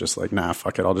and she was just like, nah,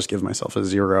 fuck it. I'll just give myself a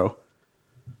 0.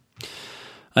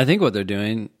 I think what they're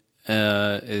doing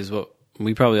is what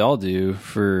we probably all do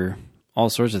for all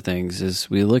sorts of things, is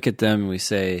we look at them and we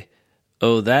say,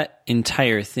 oh, that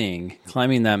entire thing,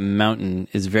 climbing that mountain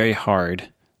is very hard,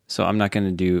 so I'm not going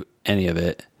to do any of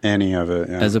it. Any of it,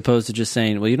 yeah. As opposed to just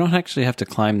saying, well, you don't actually have to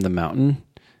climb the mountain.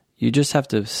 You just have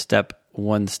to step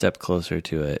one step closer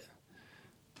to it.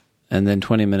 And then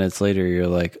 20 minutes later, you're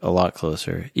like a lot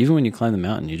closer. Even when you climb the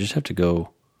mountain, you just have to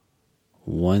go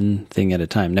one thing at a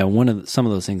time. Now, some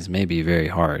of those things may be very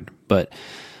hard, but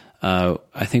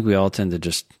I think we all tend to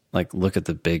just like look at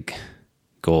the big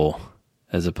goal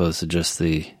as opposed to just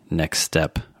the next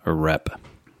step or rep.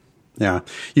 Yeah.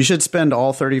 You should spend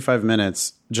all 35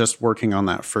 minutes just working on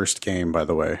that first game, by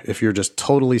the way. If you're just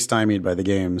totally stymied by the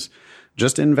games,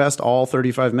 just invest all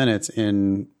 35 minutes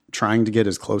in trying to get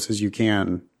as close as you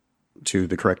can to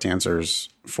the correct answers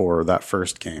for that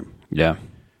first game. Yeah.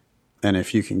 And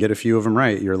if you can get a few of them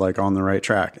right, you're like on the right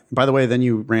track. By the way, then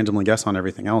you randomly guess on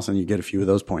everything else and you get a few of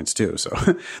those points too. So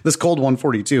this cold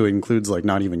 142 includes like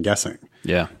not even guessing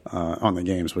on the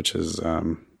games, which is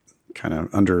kind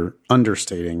of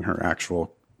understating her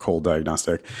actual cold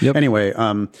diagnostic. Yep. Anyway,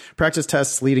 practice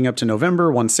tests leading up to November,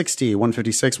 160,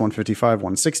 156, 155,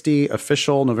 160.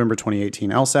 Official November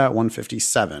 2018 LSAT,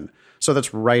 157. So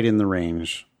that's right in the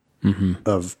range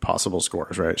of possible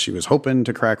scores, right? She was hoping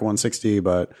to crack 160,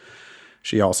 but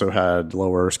she also had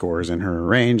lower scores in her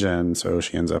range, and so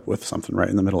she ends up with something right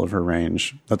in the middle of her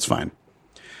range. That's fine.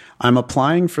 I'm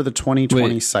applying for the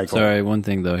 2020 cycle. Sorry, one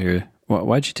thing though here.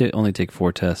 Why'd you only take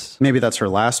 4 tests? Maybe that's her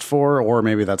last 4, or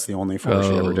maybe that's the only 4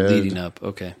 she ever did. Leading up.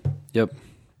 Okay. Yep.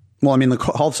 Well, I mean,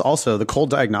 also the cold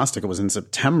diagnostic was in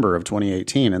September of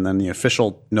 2018, and then the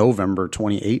official November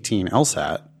 2018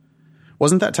 LSAT.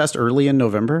 Wasn't that test early in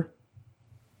November?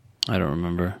 I don't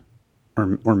remember.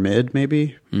 Or mid,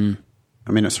 maybe?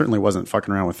 I mean, it certainly wasn't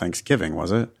fucking around with Thanksgiving,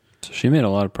 was it? So she made a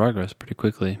lot of progress pretty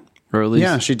quickly. Or at least...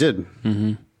 Yeah, she did.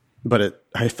 Mm-hmm. But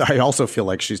I also feel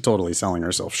like she's totally selling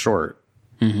herself short.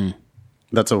 Mm-hmm.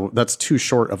 That's too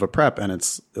short of a prep, and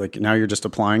it's like now you're just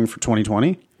applying for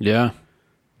 2020? Yeah.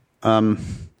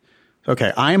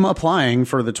 Okay, I'm applying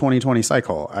for the 2020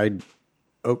 cycle.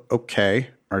 Okay,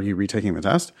 are you retaking the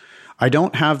test? I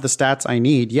don't have the stats I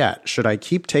need yet. Should I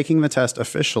keep taking the test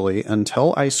officially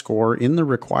until I score in the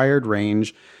required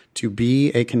range to be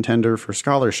a contender for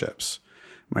scholarships?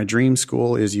 My dream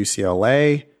school is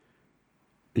UCLA.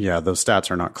 Yeah, those stats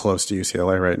are not close to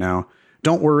UCLA right now.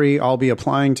 Don't worry, I'll be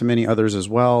applying to many others as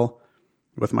well.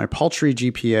 With my paltry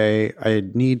GPA, I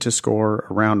need to score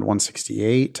around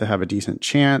 168 to have a decent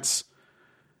chance.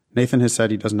 Nathan has said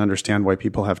he doesn't understand why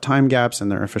people have time gaps in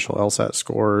their official LSAT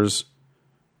scores.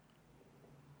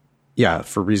 Yeah,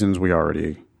 for reasons we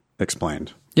already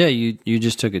explained. Yeah, you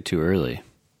just took it too early.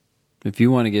 If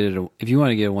you want to get a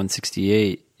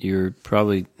 168, you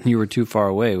were too far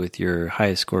away with your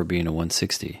highest score being a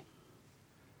 160.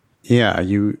 Yeah,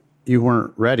 you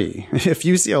weren't ready. If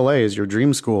UCLA is your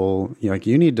dream school,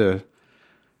 you need to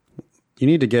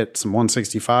get some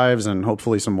 165s and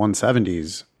hopefully some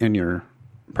 170s in your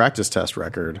practice test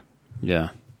record. Yeah.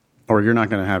 Or you're not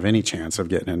going to have any chance of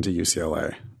getting into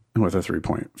UCLA with a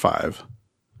 3.5.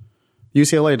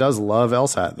 UCLA does love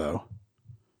LSAT though.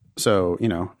 So,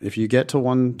 if you get to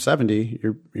 170,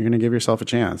 you're going to give yourself a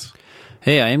chance.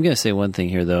 Hey, I am going to say one thing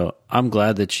here though. I'm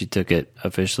glad that she took it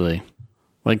officially.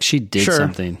 Like she did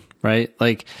something, right?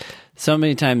 Like so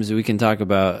many times we can talk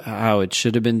about how it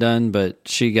should have been done, but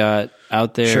she got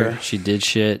out there, she did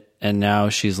shit, and now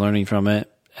she's learning from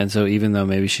it. And so even though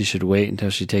maybe she should wait until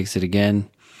she takes it again,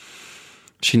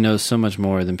 she knows so much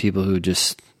more than people who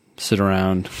just sit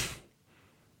around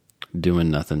doing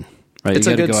nothing. Right? It's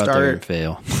you a good go start. Out there and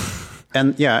fail.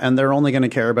 And they're only going to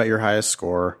care about your highest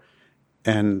score.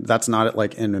 And that's not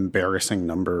like an embarrassing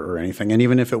number or anything. And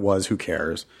even if it was, who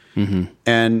cares?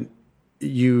 Mm-hmm.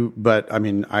 But I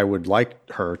mean, I would like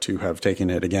her to have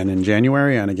taken it again in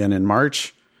January and again in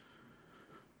March.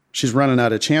 She's running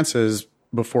out of chances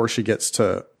before she gets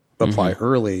to apply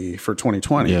early for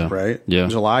 2020, right? Yeah.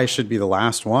 July should be the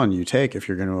last one you take if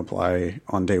you're going to apply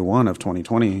on day one of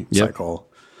 2020 cycle.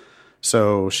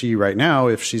 So she right now,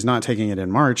 if she's not taking it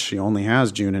in March, she only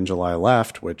has June and July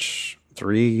left, which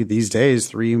 3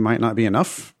 might not be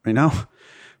enough.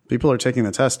 People are taking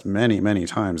the test many, many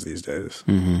times these days.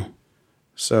 Mm-hmm.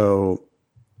 So,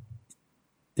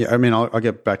 yeah, I mean, I'll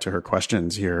get back to her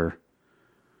questions here.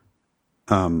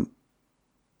 I'm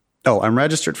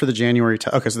registered for the January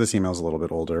test. Okay, so this email's a little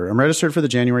bit older. I'm registered for the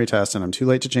January test, and I'm too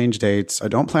late to change dates. I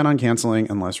don't plan on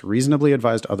canceling unless reasonably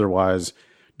advised otherwise.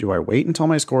 Do I wait until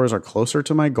my scores are closer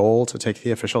to my goal to take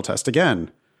the official test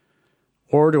again?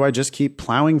 Or do I just keep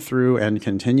plowing through and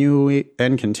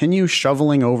continue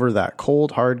shoveling over that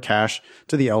cold, hard cash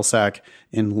to the LSAC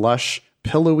in lush,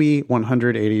 pillowy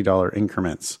 $180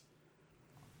 increments?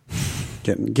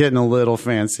 Getting a little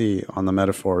fancy on the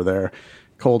metaphor there.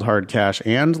 Cold, hard cash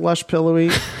and lush, pillowy.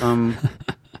 Got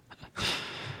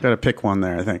to pick one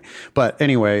there, I think. But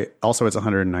anyway, also it's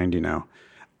 190 now.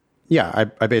 Yeah,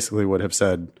 I basically would have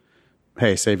said,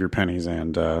 hey, save your pennies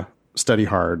and study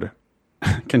hard.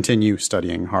 Continue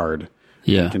studying hard.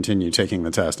 Yeah. And continue taking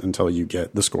the test until you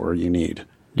get the score you need.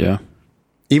 Yeah.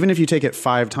 Even if you take it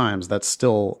 5 times, that's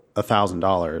still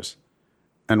 $1,000.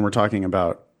 And we're talking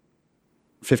about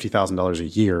 $50,000 a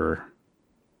year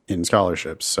in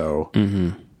scholarships. So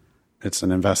it's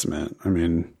an investment. I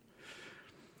mean,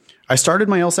 I started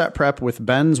my LSAT prep with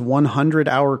Ben's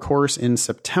 100-hour course in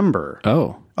September.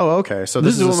 Oh, okay. So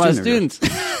this is one of my students.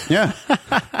 Yeah.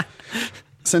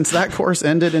 Since that course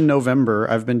ended in November,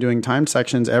 I've been doing timed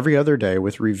sections every other day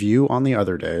with review on the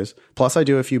other days. Plus, I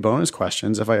do a few bonus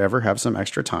questions if I ever have some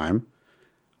extra time.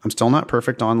 I'm still not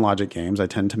perfect on logic games. I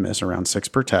tend to miss around 6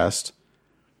 per test.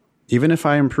 Even if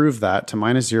I improve that to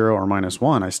 -0 or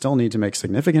 -1, I still need to make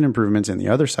significant improvements in the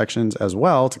other sections as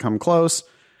well to come close.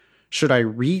 Should I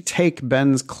retake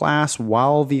Ben's class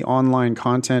while the online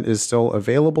content is still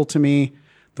available to me?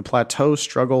 The plateau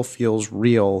struggle feels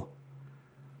real.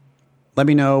 Let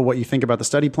me know what you think about the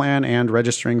study plan and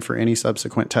registering for any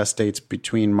subsequent test dates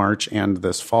between March and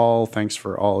this fall. Thanks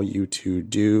for all you two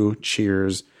do.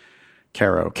 Cheers.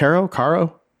 Caro?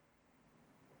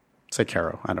 Say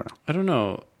Caro. I don't know. I don't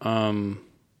know.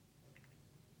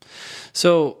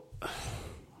 So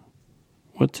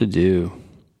what to do?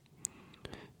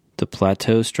 The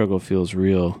plateau struggle feels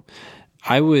real.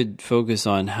 I would focus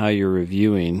on how you're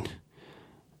reviewing.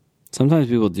 Sometimes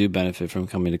people do benefit from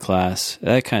coming to class.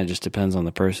 That kind of just depends on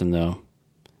the person, though.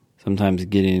 Sometimes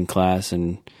getting in class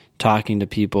and talking to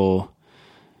people,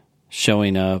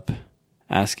 showing up,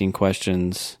 asking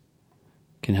questions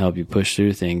can help you push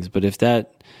through things. But if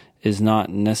that is not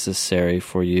necessary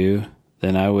for you,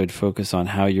 then I would focus on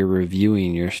how you're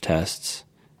reviewing your tests,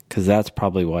 because that's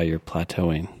probably why you're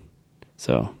plateauing.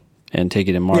 So, and take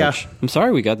it in March. Yeah. I'm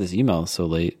sorry we got this email so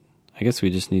late. I guess we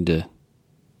just need to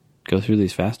go through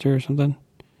these faster or something?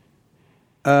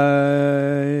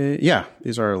 Yeah,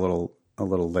 these are a little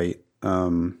late.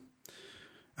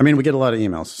 I mean, we get a lot of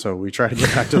emails, so we try to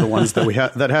get back to the ones that we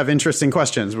that have interesting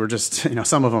questions. We're just,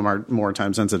 some of them are more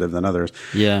time sensitive than others.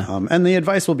 Yeah. And the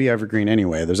advice will be evergreen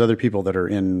anyway. There's other people that are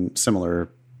in similar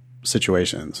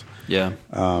situations. Yeah.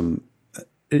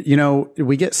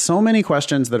 We get so many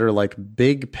questions that are like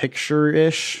big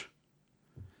picture-ish.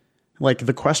 Like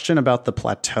the question about the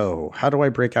plateau. How do I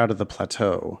break out of the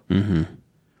plateau? Mm-hmm.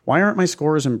 Why aren't my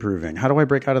scores improving? How do I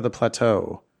break out of the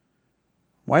plateau?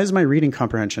 Why is my reading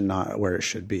comprehension not where it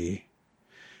should be?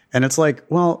 And it's like,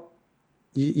 well,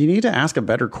 you need to ask a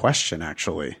better question,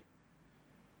 actually.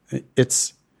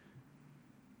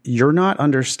 You're not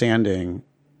understanding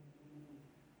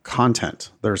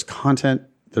content. There's content,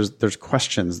 there's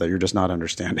questions that you're just not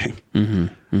understanding.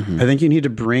 Mm-hmm. Mm-hmm. I think you need to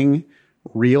bring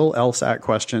real LSAT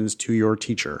questions to your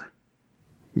teacher.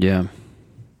 Yeah.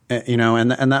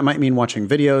 And that might mean watching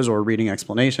videos or reading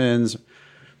explanations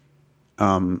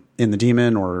in the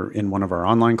Demon or in one of our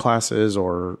online classes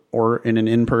or in an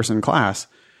in-person class.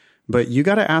 But you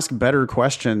got to ask better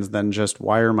questions than just,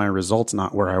 why are my results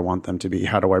not where I want them to be?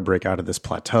 How do I break out of this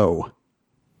plateau?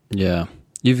 Yeah.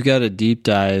 You've got to deep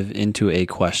dive into a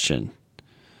question.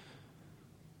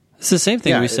 It's the same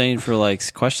thing we're saying for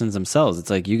like questions themselves. It's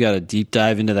like you got to deep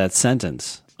dive into that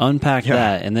sentence, unpack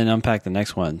that, and then unpack the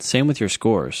next one. Same with your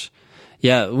scores.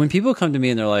 Yeah, when people come to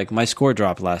me and they're like, my score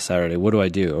dropped last Saturday, what do I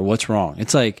do? Or what's wrong?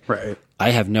 It's like, right.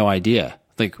 I have no idea.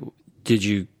 Like, did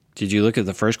you look at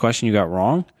the first question you got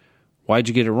wrong? Why'd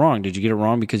you get it wrong? Did you get it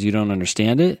wrong because you don't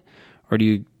understand it? Or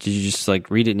did you just like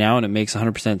read it now and it makes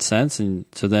 100% sense? And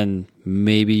so then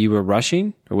maybe you were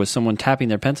rushing, or was someone tapping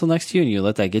their pencil next to you and you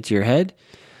let that get to your head?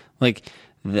 Like,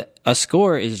 a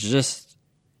score is just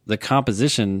the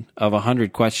composition of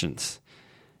 100 questions.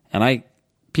 And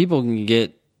people can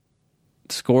get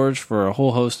scores for a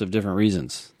whole host of different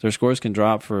reasons. Their scores can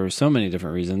drop for so many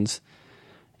different reasons.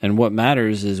 And what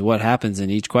matters is what happens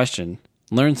in each question.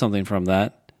 Learn something from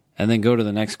that, and then go to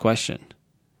the next question.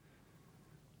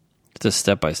 It's a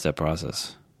step-by-step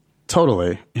process.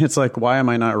 Totally. It's like, why am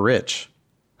I not rich?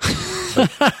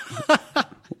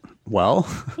 Well,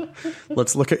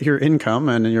 let's look at your income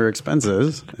and your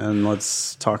expenses, and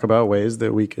let's talk about ways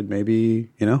that we could maybe,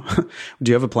 do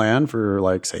you have a plan for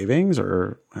like savings,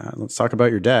 or let's talk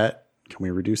about your debt. Can we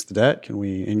reduce the debt? Can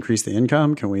we increase the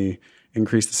income? Can we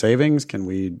increase the savings? Can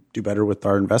we do better with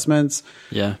our investments?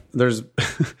 Yeah. There's,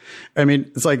 I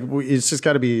mean, it's like, it's just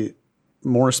got to be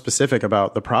more specific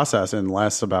about the process and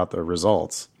less about the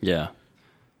results. Yeah.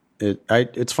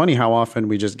 It's funny how often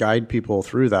we just guide people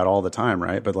through that all the time,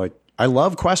 right? But like, I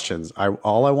love questions.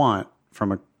 All I want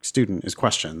from a student is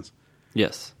questions.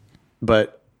 Yes.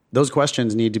 But those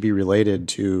questions need to be related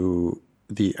to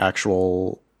the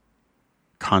actual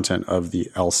content of the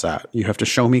LSAT. You have to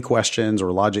show me questions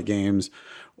or logic games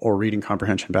or reading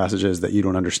comprehension passages that you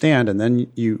don't understand. And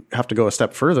then you have to go a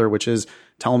step further, which is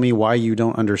tell me why you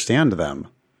don't understand them.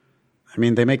 I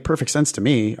mean, they make perfect sense to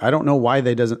me. I don't know why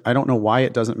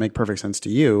it doesn't make perfect sense to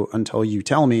you until you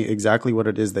tell me exactly what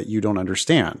it is that you don't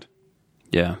understand.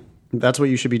 Yeah. That's what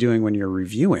you should be doing when you're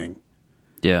reviewing.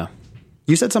 Yeah.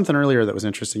 You said something earlier that was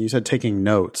interesting. You said taking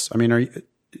notes. I mean,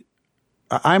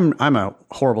 I'm a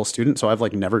horrible student, so I've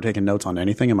like never taken notes on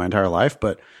anything in my entire life,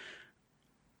 but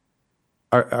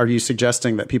are you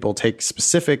suggesting that people take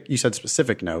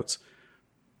specific notes,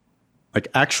 like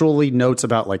actually notes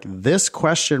about like this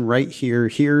question right here,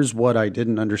 here's what I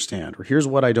didn't understand, or here's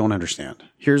what I don't understand.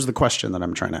 Here's the question that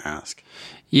I'm trying to ask.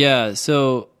 Yeah.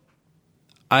 So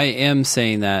I am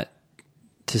saying that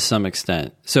to some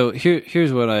extent. So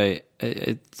here's what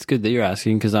it's good that you're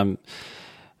asking, because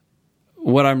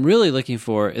what I'm really looking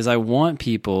for is I want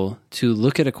people to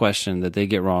look at a question that they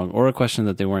get wrong or a question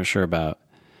that they weren't sure about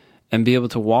and be able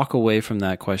to walk away from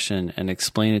that question and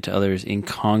explain it to others in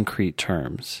concrete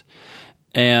terms.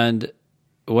 And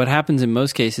what happens in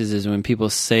most cases is when people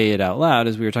say it out loud,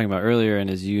 as we were talking about earlier, and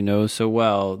as you know so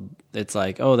well, it's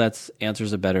like, oh, that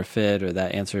answer's a better fit, or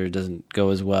that answer doesn't go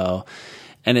as well.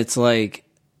 And it's like,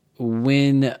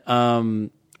 when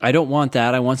I don't want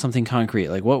that, I want something concrete.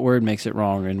 Like, what word makes it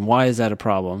wrong, and why is that a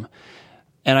problem?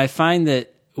 And I find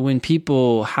that when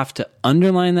people have to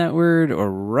underline that word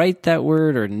or write that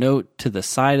word or note to the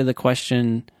side of the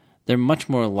question, they're much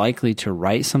more likely to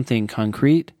write something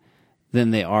concrete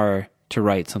than they are to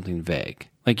write something vague.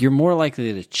 Like, you're more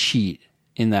likely to cheat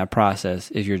in that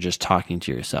process if you're just talking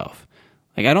to yourself.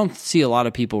 Like, I don't see a lot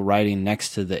of people writing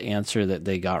next to the answer that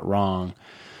they got wrong,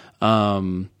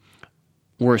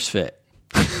 worse fit.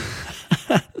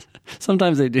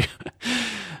 Sometimes they do.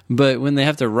 But when they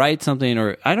have to write something,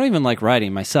 or I don't even like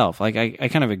writing myself. Like, I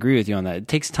kind of agree with you on that. It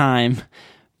takes time,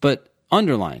 but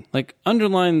underline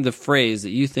the phrase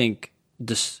that you think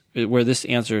where this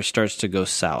answer starts to go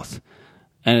south.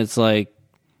 And it's like,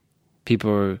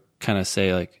 people kind of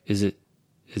say like, is it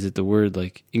the word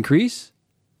like increase?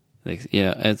 Like,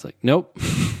 yeah. And it's like, nope.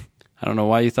 I don't know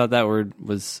why you thought that word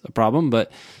was a problem,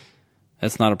 but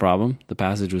that's not a problem. The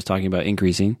passage was talking about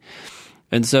increasing.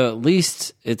 And so at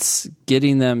least it's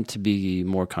getting them to be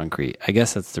more concrete. I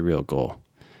guess that's the real goal.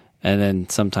 And then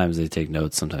sometimes they take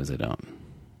notes, sometimes they don't.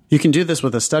 You can do this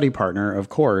with a study partner, of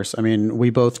course. I mean,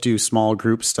 we both do small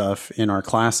group stuff in our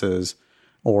classes,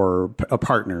 or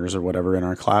partners or whatever in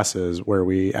our classes, where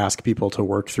we ask people to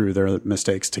work through their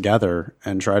mistakes together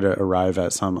and try to arrive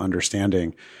at some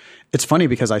understanding. It's funny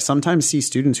because I sometimes see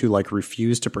students who like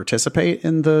refuse to participate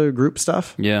in the group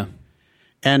stuff. Yeah.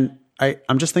 And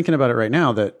I'm just thinking about it right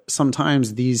now that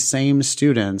sometimes these same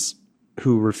students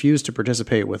who refuse to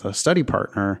participate with a study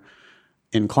partner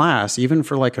in class, even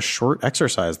for like a short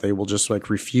exercise, they will just like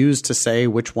refuse to say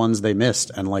which ones they missed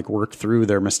and like work through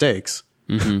their mistakes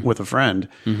with a friend.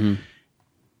 Mm-hmm.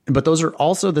 But those are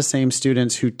also the same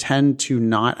students who tend to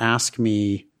not ask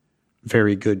me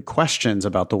very good questions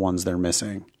about the ones they're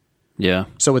missing. Yeah.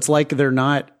 So it's like they're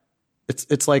not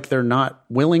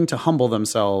willing to humble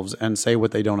themselves and say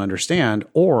what they don't understand,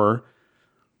 or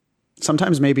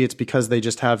sometimes maybe it's because they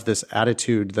just have this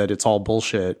attitude that it's all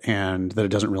bullshit and that it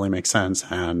doesn't really make sense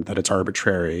and that it's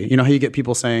arbitrary. You know how you get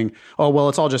people saying, oh, well,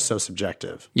 it's all just so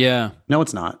subjective. Yeah. No,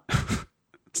 it's not.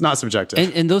 It's not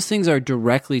subjective. And those things are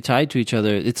directly tied to each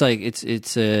other. It's like,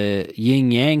 it's a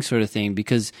yin yang sort of thing,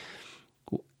 because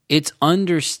it's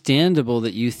understandable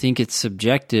that you think it's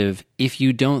subjective if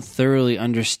you don't thoroughly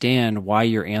understand why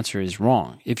your answer is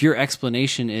wrong. If your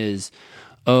explanation is,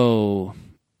 oh,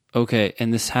 okay,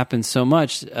 and this happens so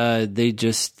much, they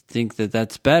just think that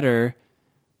that's better.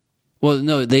 Well,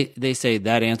 no, they say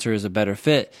that answer is a better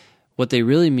fit. What they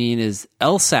really mean is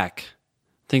LSAC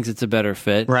thinks it's a better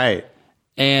fit. Right.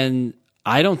 And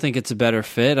I don't think it's a better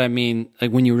fit. I mean,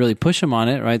 like when you really push them on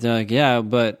it, right? They're like, yeah,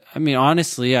 but I mean,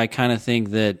 honestly, I kind of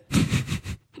think that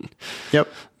yep,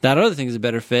 that other thing is a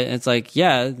better fit. And it's like,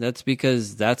 yeah, that's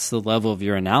because that's the level of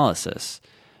your analysis.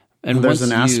 And there's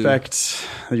an aspect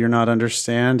that you're not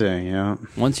understanding. Yeah.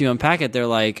 Once you unpack it, they're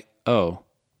like, oh,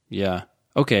 yeah,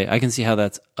 okay, I can see how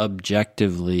that's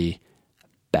objectively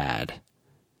bad.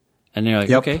 And they're like,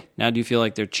 yep. Okay, now do you feel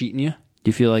like they're cheating you? Do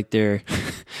you feel like they're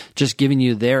just giving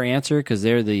you their answer because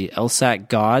they're the LSAT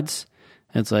gods?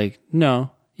 And it's like,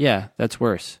 no, yeah, that's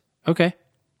worse. Okay.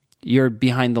 You're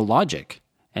behind the logic,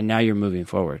 and now you're moving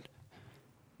forward.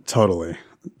 Totally.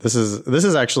 This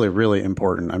is actually really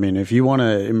important. I mean, if you want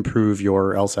to improve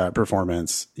your LSAT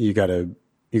performance, you got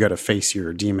to face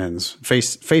your demons,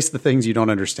 face the things you don't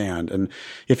understand. And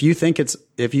if you think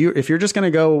if you're just going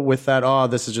to go with that, oh,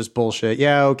 this is just bullshit.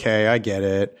 Yeah. Okay. I get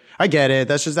it.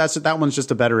 That one's just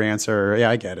a better answer.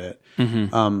 Yeah. I get it.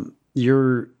 Mm-hmm.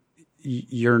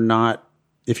 You're not,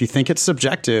 if you think it's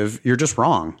subjective, you're just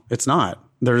wrong. It's not.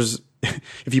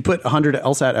 If you put 100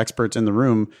 LSAT experts in the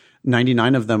room,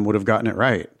 99 of them would have gotten it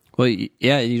right. Well,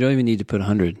 yeah, you don't even need to put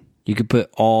 100. You could put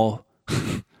all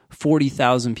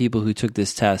 40,000 people who took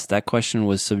this test. That question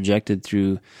was subjected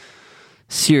through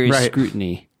serious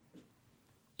scrutiny.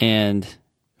 And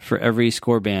for every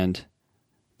score band,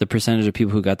 the percentage of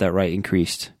people who got that right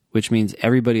increased, which means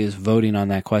everybody is voting on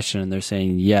that question and they're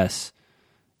saying yes.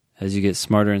 As you get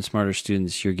smarter and smarter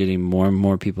students, you're getting more and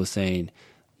more people saying,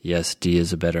 yes, D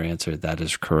is a better answer. That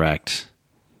is correct.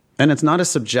 And it's not a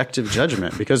subjective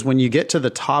judgment because when you get to the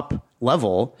top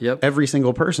level, every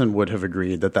single person would have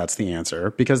agreed that that's the answer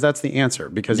because that's the answer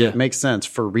because it makes sense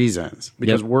for reasons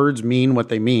because words mean what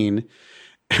they mean.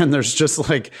 And there's just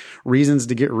like reasons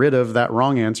to get rid of that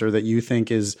wrong answer that you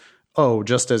think is,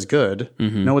 just as good.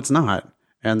 Mm-hmm. No, it's not.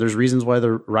 And there's reasons why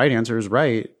the right answer is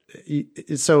right.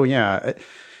 So yeah,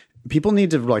 people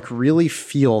need to like really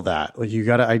feel that. Like you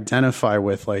got to identify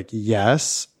with like,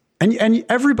 yes. And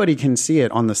everybody can see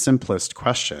it on the simplest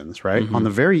questions, right? Mm-hmm. On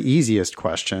the very easiest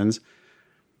questions,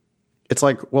 it's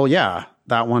like, well, yeah,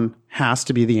 that one has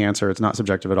to be the answer. It's not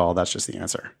subjective at all. That's just the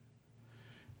answer.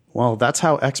 Well, that's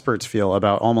how experts feel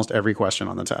about almost every question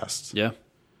on the test. Yeah.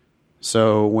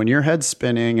 So when your head's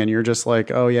spinning and you're just like,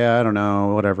 oh yeah, I don't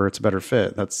know, whatever, it's a better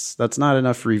fit. That's not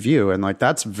enough review. And like,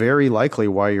 that's very likely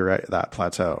why you're at that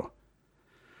plateau.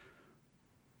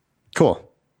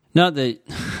 Cool. Not that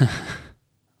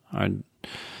our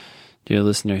dear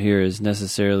listener here is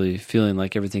necessarily feeling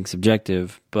like everything's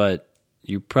subjective, but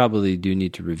you probably do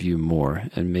need to review more,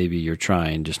 and maybe you're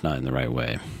trying, just not in the right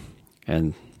way.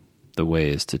 And the way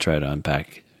is to try to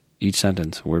unpack each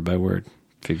sentence word by word,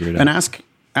 figure it out. And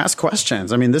ask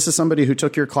questions. I mean, this is somebody who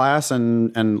took your class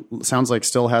and sounds like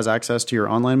still has access to your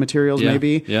online materials,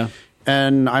 maybe. Yeah.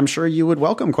 And I'm sure you would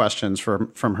welcome questions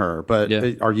from her, but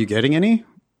are you getting any?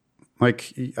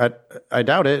 Like, I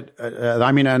doubt it.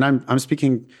 I mean, and I'm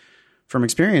speaking from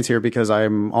experience here because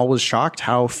I'm always shocked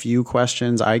how few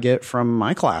questions I get from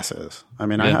my classes. I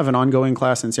mean, I have an ongoing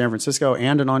class in San Francisco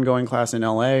and an ongoing class in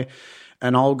LA,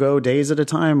 and I'll go days at a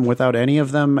time without any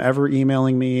of them ever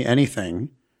emailing me anything.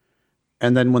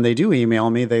 And then when they do email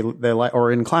me, they like,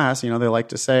 or in class, they like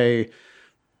to say,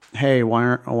 "Hey,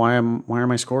 why are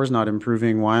my scores not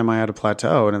improving? Why am I at a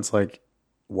plateau?" And it's like,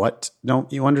 what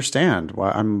don't you understand?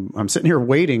 Why I'm sitting here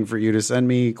waiting for you to send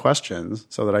me questions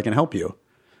so that I can help you.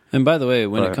 And by the way,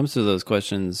 when it comes to those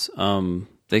questions,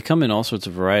 they come in all sorts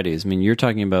of varieties. I mean, you're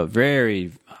talking about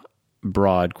very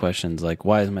broad questions like,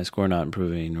 why is my score not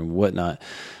improving or whatnot?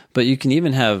 But you can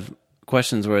even have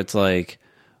questions where it's like,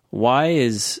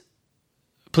 please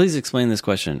explain this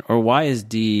question, or why is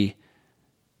D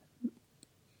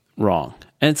wrong?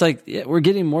 And it's like, we're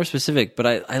getting more specific,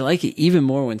 but I like it even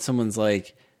more when someone's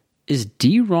like, is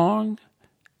D wrong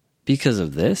because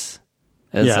of this?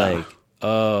 It's like,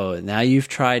 oh, now you've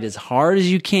tried as hard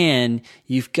as you can.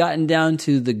 You've gotten down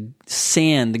to the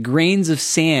sand, the grains of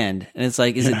sand. And it's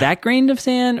like, is it that grain of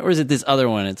sand or is it this other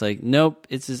one? It's like, nope,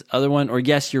 it's this other one. Or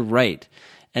yes, you're right.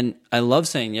 And I love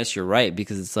saying, yes, you're right,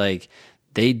 because it's like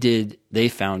they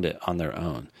found it on their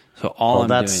own. So all I'm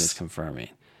doing is confirming.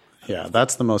 Yeah,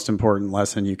 that's the most important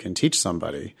lesson you can teach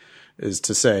somebody, is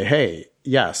to say, hey,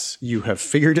 yes, you have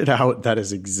figured it out. That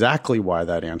is exactly why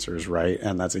that answer is right.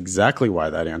 And that's exactly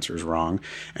why that answer is wrong.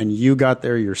 And you got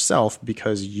there yourself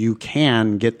because you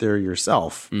can get there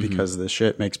yourself, because this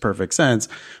shit makes perfect sense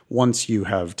once you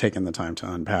have taken the time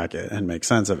to unpack it and make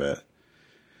sense of it.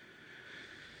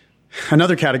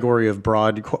 Another category of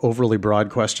overly broad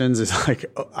questions is like,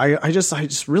 I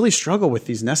just really struggle with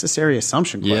these necessary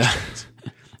assumption questions.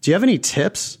 Do you have any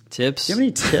tips? Do you have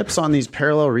any tips on these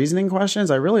parallel reasoning questions?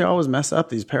 I really always mess up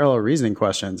these parallel reasoning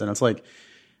questions. And it's like,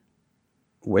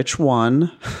 which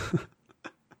one?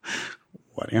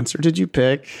 What answer did you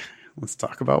pick? Let's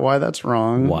talk about why that's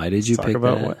wrong. Why did you pick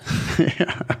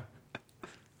that?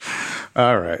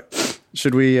 All right.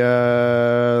 Should we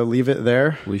leave it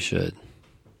there? We should.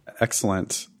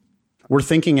 Excellent. We're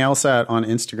Thinking LSAT on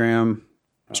Instagram.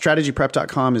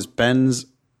 Strategyprep.com is Ben's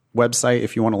website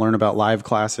if you want to learn about live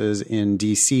classes in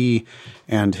DC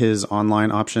and his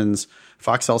online options.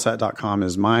 FoxLSAT.com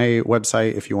is my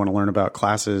website if you want to learn about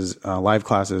classes, live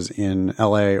classes in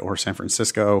LA or San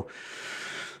Francisco.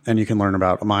 And you can learn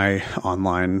about my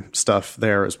online stuff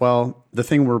there as well. The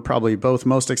thing we're probably both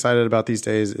most excited about these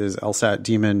days is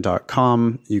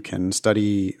LSATdemon.com. You can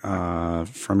study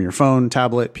from your phone,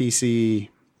 tablet, PC,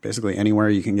 basically anywhere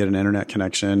you can get an internet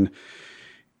connection.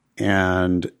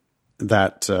 And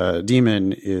that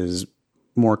daemon is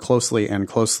more closely and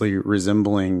closely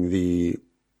resembling the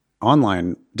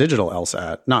online digital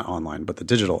LSAT, not online, but the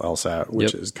digital LSAT,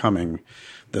 which is coming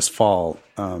this fall.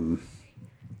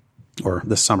 Or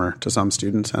this summer to some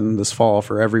students and this fall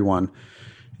for everyone.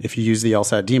 If you use the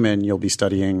LSAT daemon, you'll be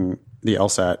studying the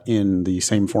LSAT in the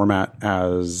same format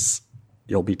as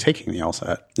you'll be taking the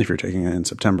LSAT if you're taking it in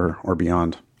September or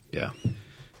beyond. Yeah.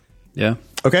 Yeah.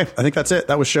 Okay, I think that's it.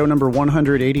 That was show number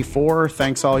 184.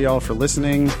 Thanks all y'all for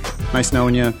listening. Nice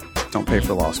knowing you. Don't pay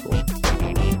for law school.